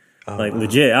good.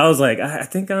 Legit. I was like, I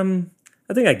think I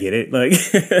get it. Like,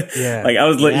 like I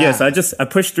was like, yes, I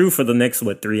pushed through for the next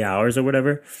 3 hours or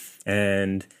whatever,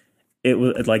 and it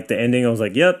was like the ending. I was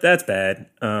like, yep, that's bad.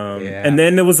 And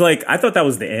then it was like, I thought that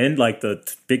was the end, like the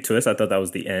big twist. I thought that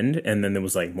was the end, and then there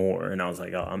was like more, and I was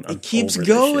like, oh, I'm it keeps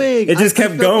going. It just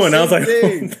kept going. I was like,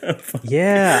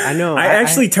 yeah, I know. I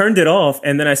actually turned it off,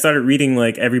 and then I started reading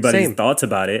like everybody's thoughts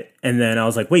about it, and then I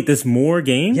was like, wait, there's more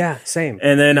game? Yeah, same.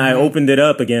 And then I opened it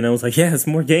up again. I was like, yeah, it's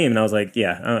more game, and I was like,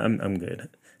 yeah, I'm good.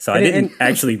 So I didn't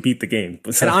actually beat the game.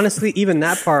 So. And honestly, even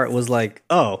that part was like,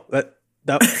 oh,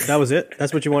 that was it.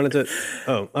 That's what you wanted to.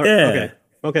 Oh, okay.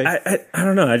 I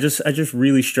don't know. I just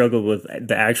really struggled with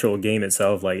the actual game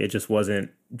itself. Like, it just wasn't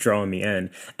drawing me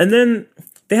in. And then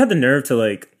they had the nerve to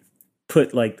like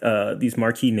put like these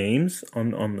marquee names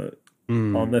on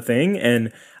the thing,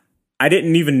 and I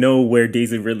didn't even know where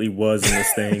Daisy Ridley was in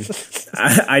this thing.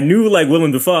 I knew like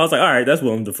Willem Dafoe. I was like, all right, that's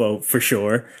Willem Dafoe for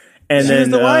sure. And then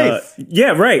the wife.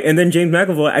 Yeah, right. And then James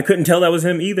McAvoy, I couldn't tell that was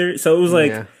him either. So it was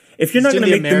like, if you're not going to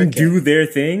make them do their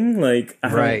thing, like,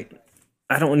 I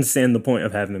I don't understand the point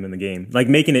of having them in the game. Like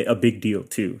making it a big deal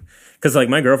too. Because like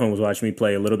my girlfriend was watching me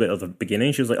play a little bit of the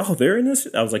beginning. She was like, "Oh, they're in this."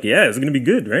 I was like, "Yeah, it's gonna be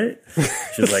good, right?"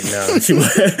 She was like, "No."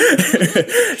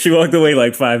 She walked away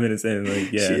like 5 minutes in.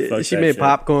 Like, yeah, she made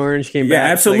popcorn. She came back. Yeah,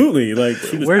 absolutely. Like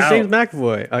she was where's out. James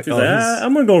McAvoy? She was like,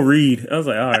 I'm gonna go read. I was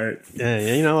like, all right.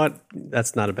 Yeah, you know what?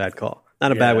 That's not a bad call.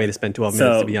 Not a bad way to spend 12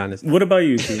 minutes, to be honest. What about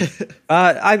you, Keith?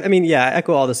 I mean, yeah, I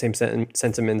echo all the same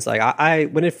sentiments. Like, I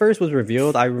when it first was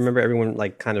revealed, I remember everyone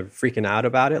like kind of freaking out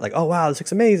about it. Like, oh wow, this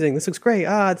looks amazing. This looks great.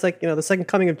 It's like the second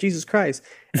coming of Jesus Christ.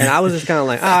 And I was just kind of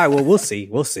like, well, we'll see.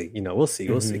 We'll see. We'll see.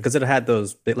 Because it had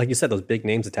those, like you said, those big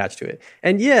names attached to it.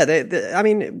 And yeah, I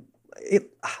mean,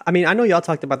 I know y'all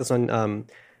talked about this on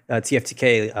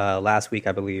TFTK last week,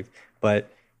 I believe,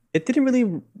 but it didn't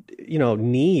really,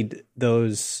 need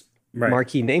those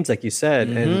marquee names like you said.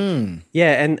 And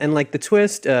yeah, and like the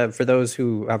twist for those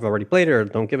who have already played it or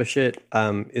don't give a shit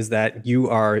is that you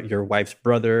are your wife's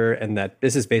brother, and that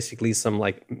this is basically some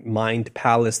like mind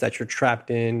palace that you're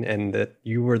trapped in, and that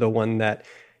you were the one that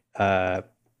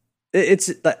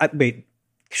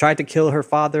tried to kill her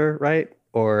father, right?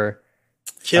 Or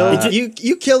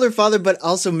you killed her father, but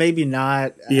also maybe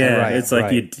not. Yeah, it's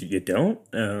like you don't.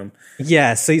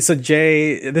 Yeah, so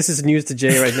Jay, this is news to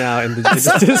Jay right now in the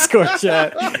Discord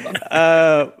chat.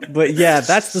 But yeah,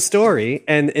 that's the story.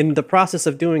 And in the process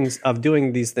of doing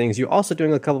these things, you're also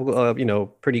doing a couple of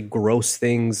pretty gross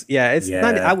things. Yeah, it's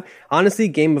not. Honestly,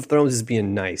 Game of Thrones is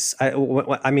being nice.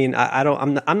 I'm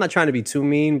not trying to be too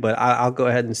mean, but I'll go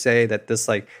ahead and say that this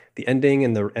like. The ending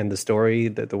and the story,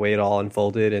 the way it all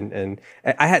unfolded, and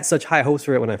I had such high hopes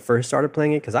for it when I first started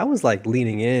playing it, because I was like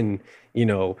leaning in,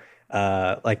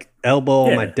 like elbow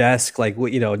on my desk, like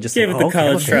just gave it the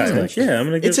college try. Like, yeah, I'm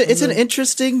gonna. It's an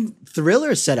interesting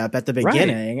thriller setup at the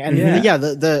beginning,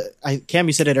 and Cam,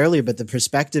 you said it earlier, but the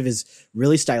perspective is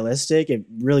really stylistic. It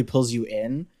really pulls you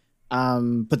in,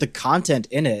 but the content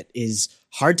in it is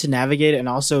hard to navigate and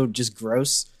also just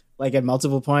gross. Like at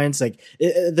multiple points, like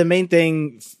the main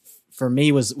thing for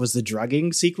me was the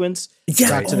drugging sequence.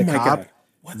 Talk to the cop.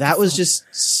 That was just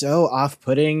so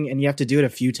off-putting, and you have to do it a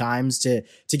few times to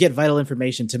get vital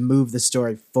information to move the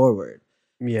story forward.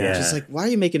 Yeah, just like, why are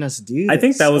you making us do this? I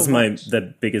think that was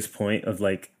the biggest point of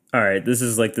like, all right, this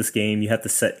is like this game. You have to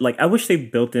set like, I wish they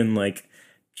built in like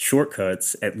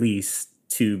shortcuts at least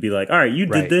to be like, all right, you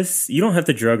did this. You don't have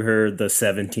to drug her the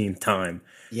 17th time.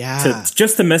 Yeah,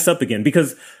 just to mess up again,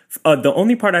 because the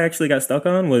only part I actually got stuck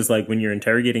on was like when you're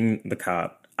interrogating the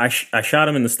cop. I shot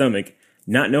him in the stomach,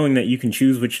 not knowing that you can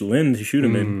choose which limb to shoot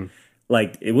him in.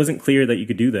 Like it wasn't clear that you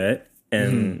could do that,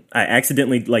 and I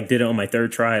accidentally like did it on my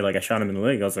third try. Like I shot him in the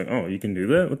leg. I was like, oh, you can do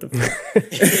that? What the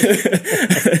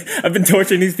fuck? I've been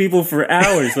torturing these people for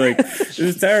hours. Like it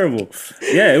was terrible.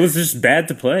 Yeah, it was just bad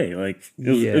to play. Like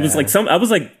it was like I was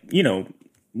like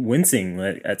wincing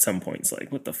at some points, like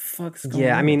what the fuck's going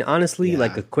on? I mean, honestly,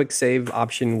 like a quick save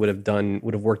option would have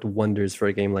worked wonders for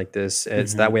a game like this.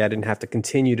 It's that way I didn't have to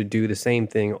continue to do the same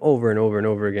thing over and over and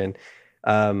over again.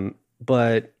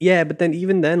 But then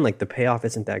even then, like the payoff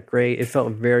isn't that great. It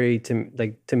felt very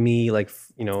to me like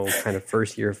kind of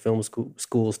first year film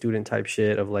school student type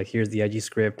shit of like, here's the edgy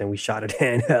script and we shot it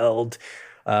handheld.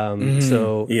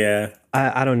 So yeah,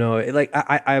 I don't know.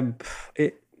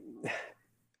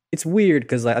 It's weird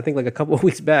because I think like a couple of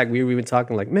weeks back we were even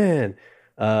talking like, man,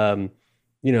 Annapurna,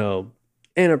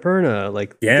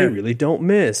 like they really don't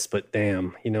miss. But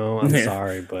damn, I'm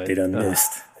sorry, but they done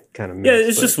missed. Kind of missed. Yeah,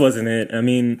 it just wasn't it. I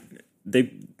mean,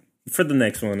 they for the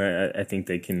next one, I think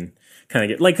they can kind of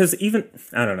get like, because even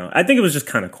I don't know, I think it was just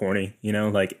kind of corny.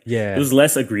 Like it was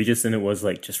less egregious than it was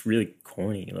like just really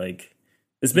corny. Like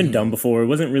it's been done before. It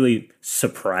wasn't really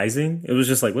surprising. It was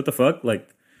just like, what the fuck, like.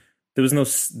 There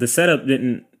was the setup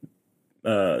didn't,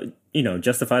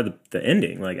 justify the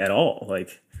ending, like, at all.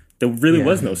 Like, there really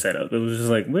was no setup. It was just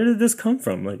like, where did this come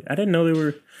from? Like, I didn't know they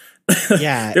were...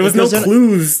 there was no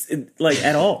clues, like,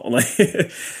 at all. Like,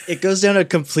 it goes down a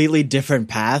completely different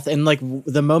path. And, like,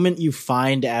 the moment you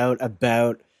find out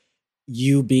about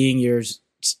you being your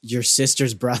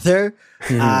sister's brother,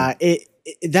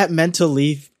 that mental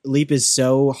leap is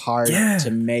so hard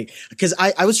to make, because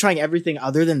I was trying everything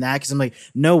other than that, because I'm like,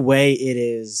 no way it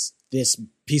is this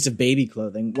piece of baby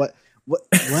clothing. What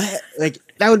like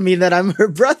that would mean that I'm her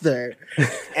brother.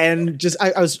 And just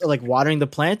I was like watering the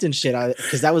plant and shit,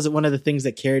 because that was one of the things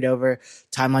that carried over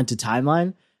timeline to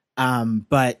timeline.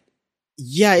 But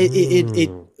yeah, it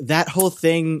that whole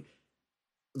thing,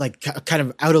 like kind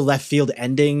of out of left field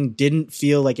ending, didn't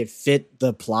feel like it fit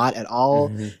the plot at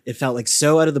all. It felt like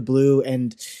so out of the blue,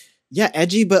 and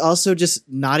edgy, but also just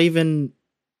not even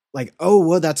like, oh,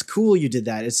 well, that's cool you did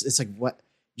that. It's like, what,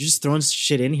 you're just throwing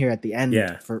shit in here at the end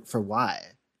for why?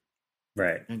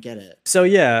 Right. I don't get it. So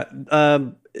yeah,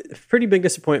 pretty big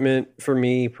disappointment for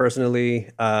me personally.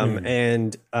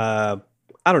 And I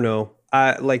don't know.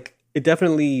 It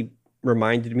definitely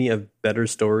reminded me of better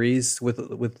stories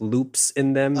with loops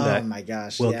in them that my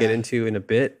gosh, we'll get into in a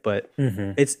bit. But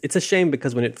it's a shame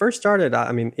because when it first started,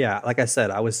 I mean, yeah, like I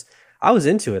said, I was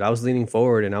into it. I was leaning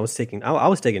forward and I was taking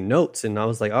notes, and I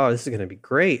was like, oh, this is gonna be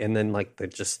great. And then like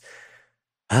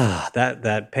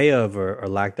that payoff or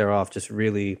lack thereof just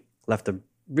really left a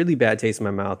really bad taste in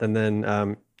my mouth. And then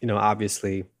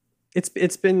obviously it's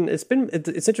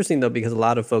interesting though, because a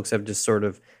lot of folks have just sort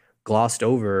of glossed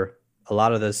over a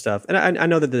lot of this stuff. And I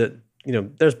know that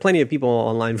there's plenty of people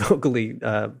online vocally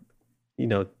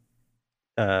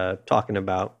talking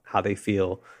about how they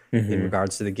feel in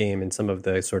regards to the game and some of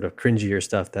the sort of cringier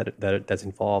stuff that's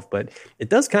involved. But it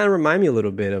does kind of remind me a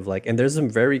little bit of and there's some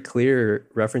very clear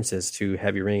references to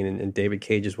Heavy Rain and David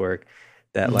Cage's work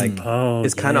that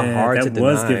is kind of hard to deny.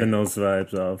 That was giving those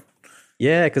vibes off.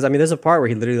 Yeah, because I mean, there's a part where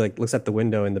he literally looks at the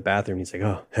window in the bathroom. And he's like,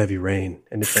 "Oh, heavy rain,"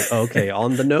 and it's like, oh, "Okay,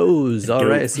 on the nose. All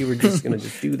right, I see. We're just gonna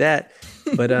just do that."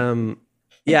 But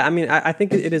yeah, I mean, I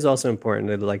think it is also important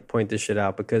to point this shit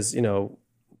out because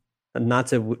not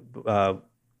to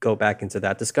go back into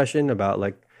that discussion about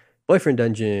Boyfriend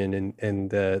Dungeon and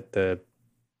the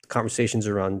conversations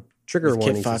around trigger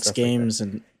warnings, Kit Fox and games,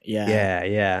 and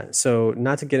yeah. So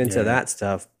not to get into that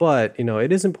stuff, but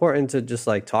it is important to just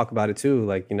talk about it too.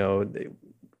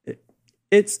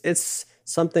 It's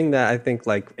something that I think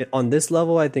on this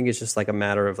level, I think it's just a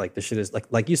matter of the shit is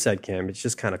like you said, Cam. It's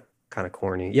just kind of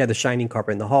corny. Yeah, the shining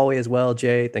carpet in the hallway as well,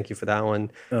 Jay. Thank you for that one.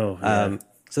 Oh, yeah.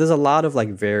 So there's a lot of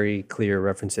very clear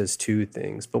references to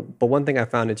things. But one thing I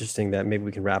found interesting that maybe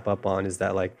we can wrap up on is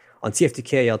that on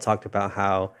TFTK, y'all talked about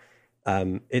how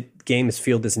games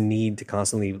feel this need to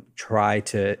constantly try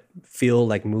to feel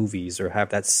like movies or have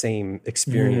that same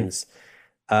experience.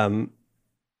 How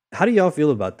do y'all feel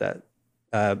about that?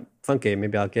 Fūnk-é,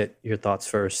 maybe I'll get your thoughts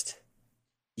first.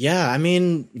 Yeah, I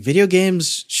mean, video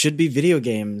games should be video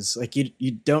games.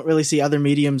 You don't really see other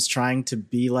mediums trying to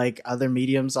be like other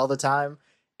mediums all the time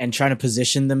and trying to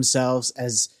position themselves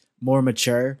as more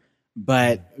mature.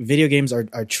 But video games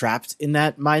are trapped in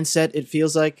that mindset, it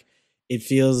feels like. It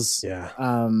feels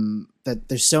that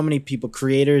there's so many people,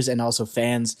 creators and also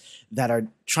fans, that are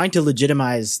trying to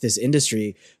legitimize this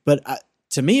industry. But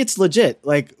to me, it's legit.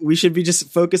 We should be just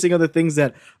focusing on the things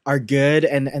that are good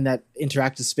and that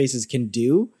interactive spaces can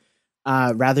do,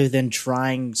 rather than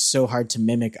trying so hard to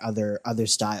mimic other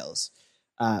styles.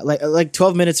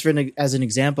 12 minutes as an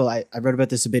example. I wrote about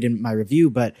this a bit in my review,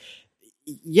 but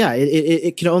yeah,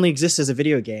 it can only exist as a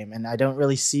video game, and I don't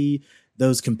really see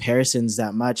those comparisons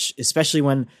that much, especially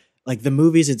when the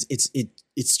movies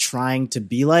it's trying to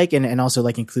be and also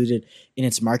included in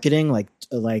its marketing,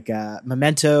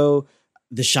 Memento,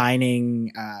 The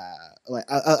Shining,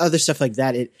 other stuff like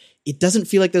that. It doesn't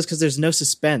feel like those because there's no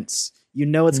suspense.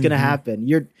 What's going to happen.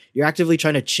 You're actively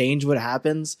trying to change what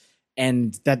happens,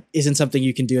 and that isn't something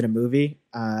you can do in a movie.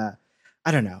 I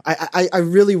don't know. I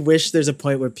really wish there's a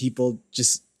point where people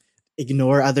just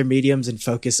ignore other mediums and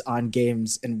focus on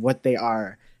games and what they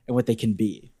are and what they can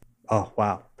be. Oh,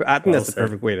 wow. I think that's the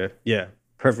perfect way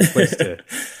perfect place to,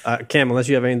 Cam, unless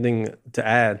you have anything to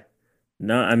add.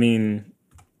 No, I mean,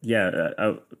 yeah,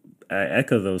 I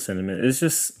echo those sentiments.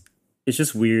 It's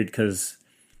just weird because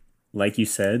like you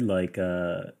said,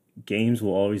 games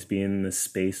will always be in this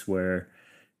space where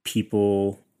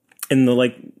people in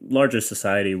the larger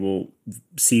society will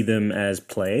see them as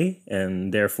play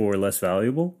and therefore less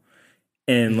valuable.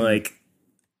 And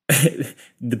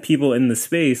the people in the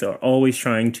space are always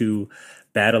trying to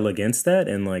battle against that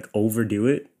and overdo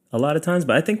it a lot of times.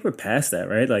 But I think we're past that,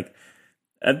 right?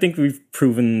 I think we've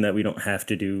proven that we don't have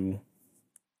to do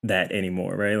that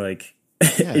anymore, right?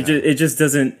 It just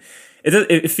doesn't.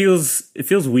 It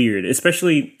feels weird,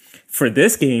 especially for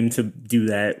this game to do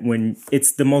that when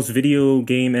it's the most video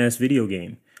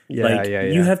game.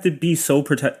 You have to be so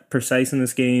precise in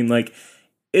this game.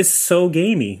 It's so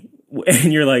gamey.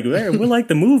 And you're we're like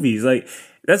the movies.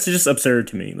 That's just absurd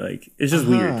to me. It's just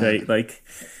weird, right?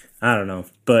 I don't know.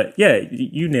 But yeah,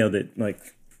 you nailed it.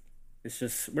 It's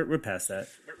just, we're past that.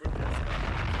 The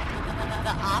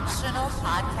Optional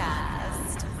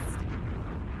Podcast.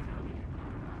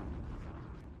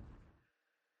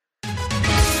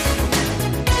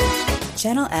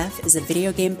 Channel F is a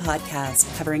video game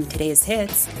podcast covering today's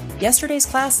hits, yesterday's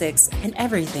classics, and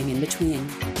everything in between.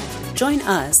 Join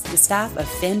us, the staff of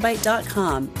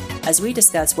fanbyte.com, as we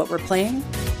discuss what we're playing,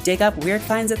 dig up weird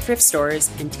finds at thrift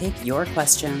stores, and take your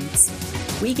questions.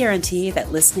 We guarantee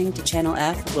that listening to Channel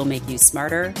F will make you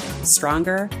smarter,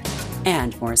 stronger,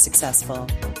 and more successful.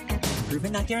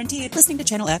 Proven not guaranteed. Listening to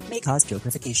Channel F may cause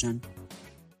jokification.